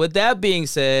Live. So with that being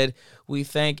said, we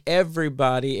thank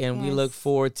everybody, and we look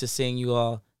forward to seeing you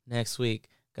all next week.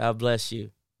 God bless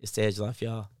you. It's the Edge Life,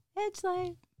 y'all. Edge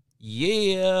Life.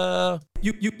 Yeah.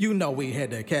 You know we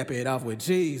had to cap it off with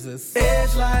Jesus.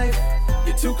 Edge life,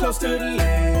 you're too close to the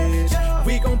ledge.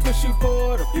 We gon' push you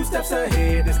forward a few steps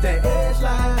ahead. It's that edge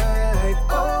life.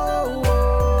 Oh,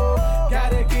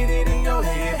 gotta get it in your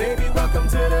head, baby. Welcome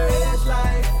to the edge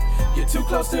life. You're too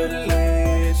close to the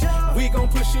ledge. We gon'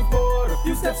 push you forward a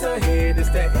few steps ahead. It's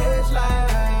that edge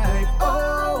life. Oh.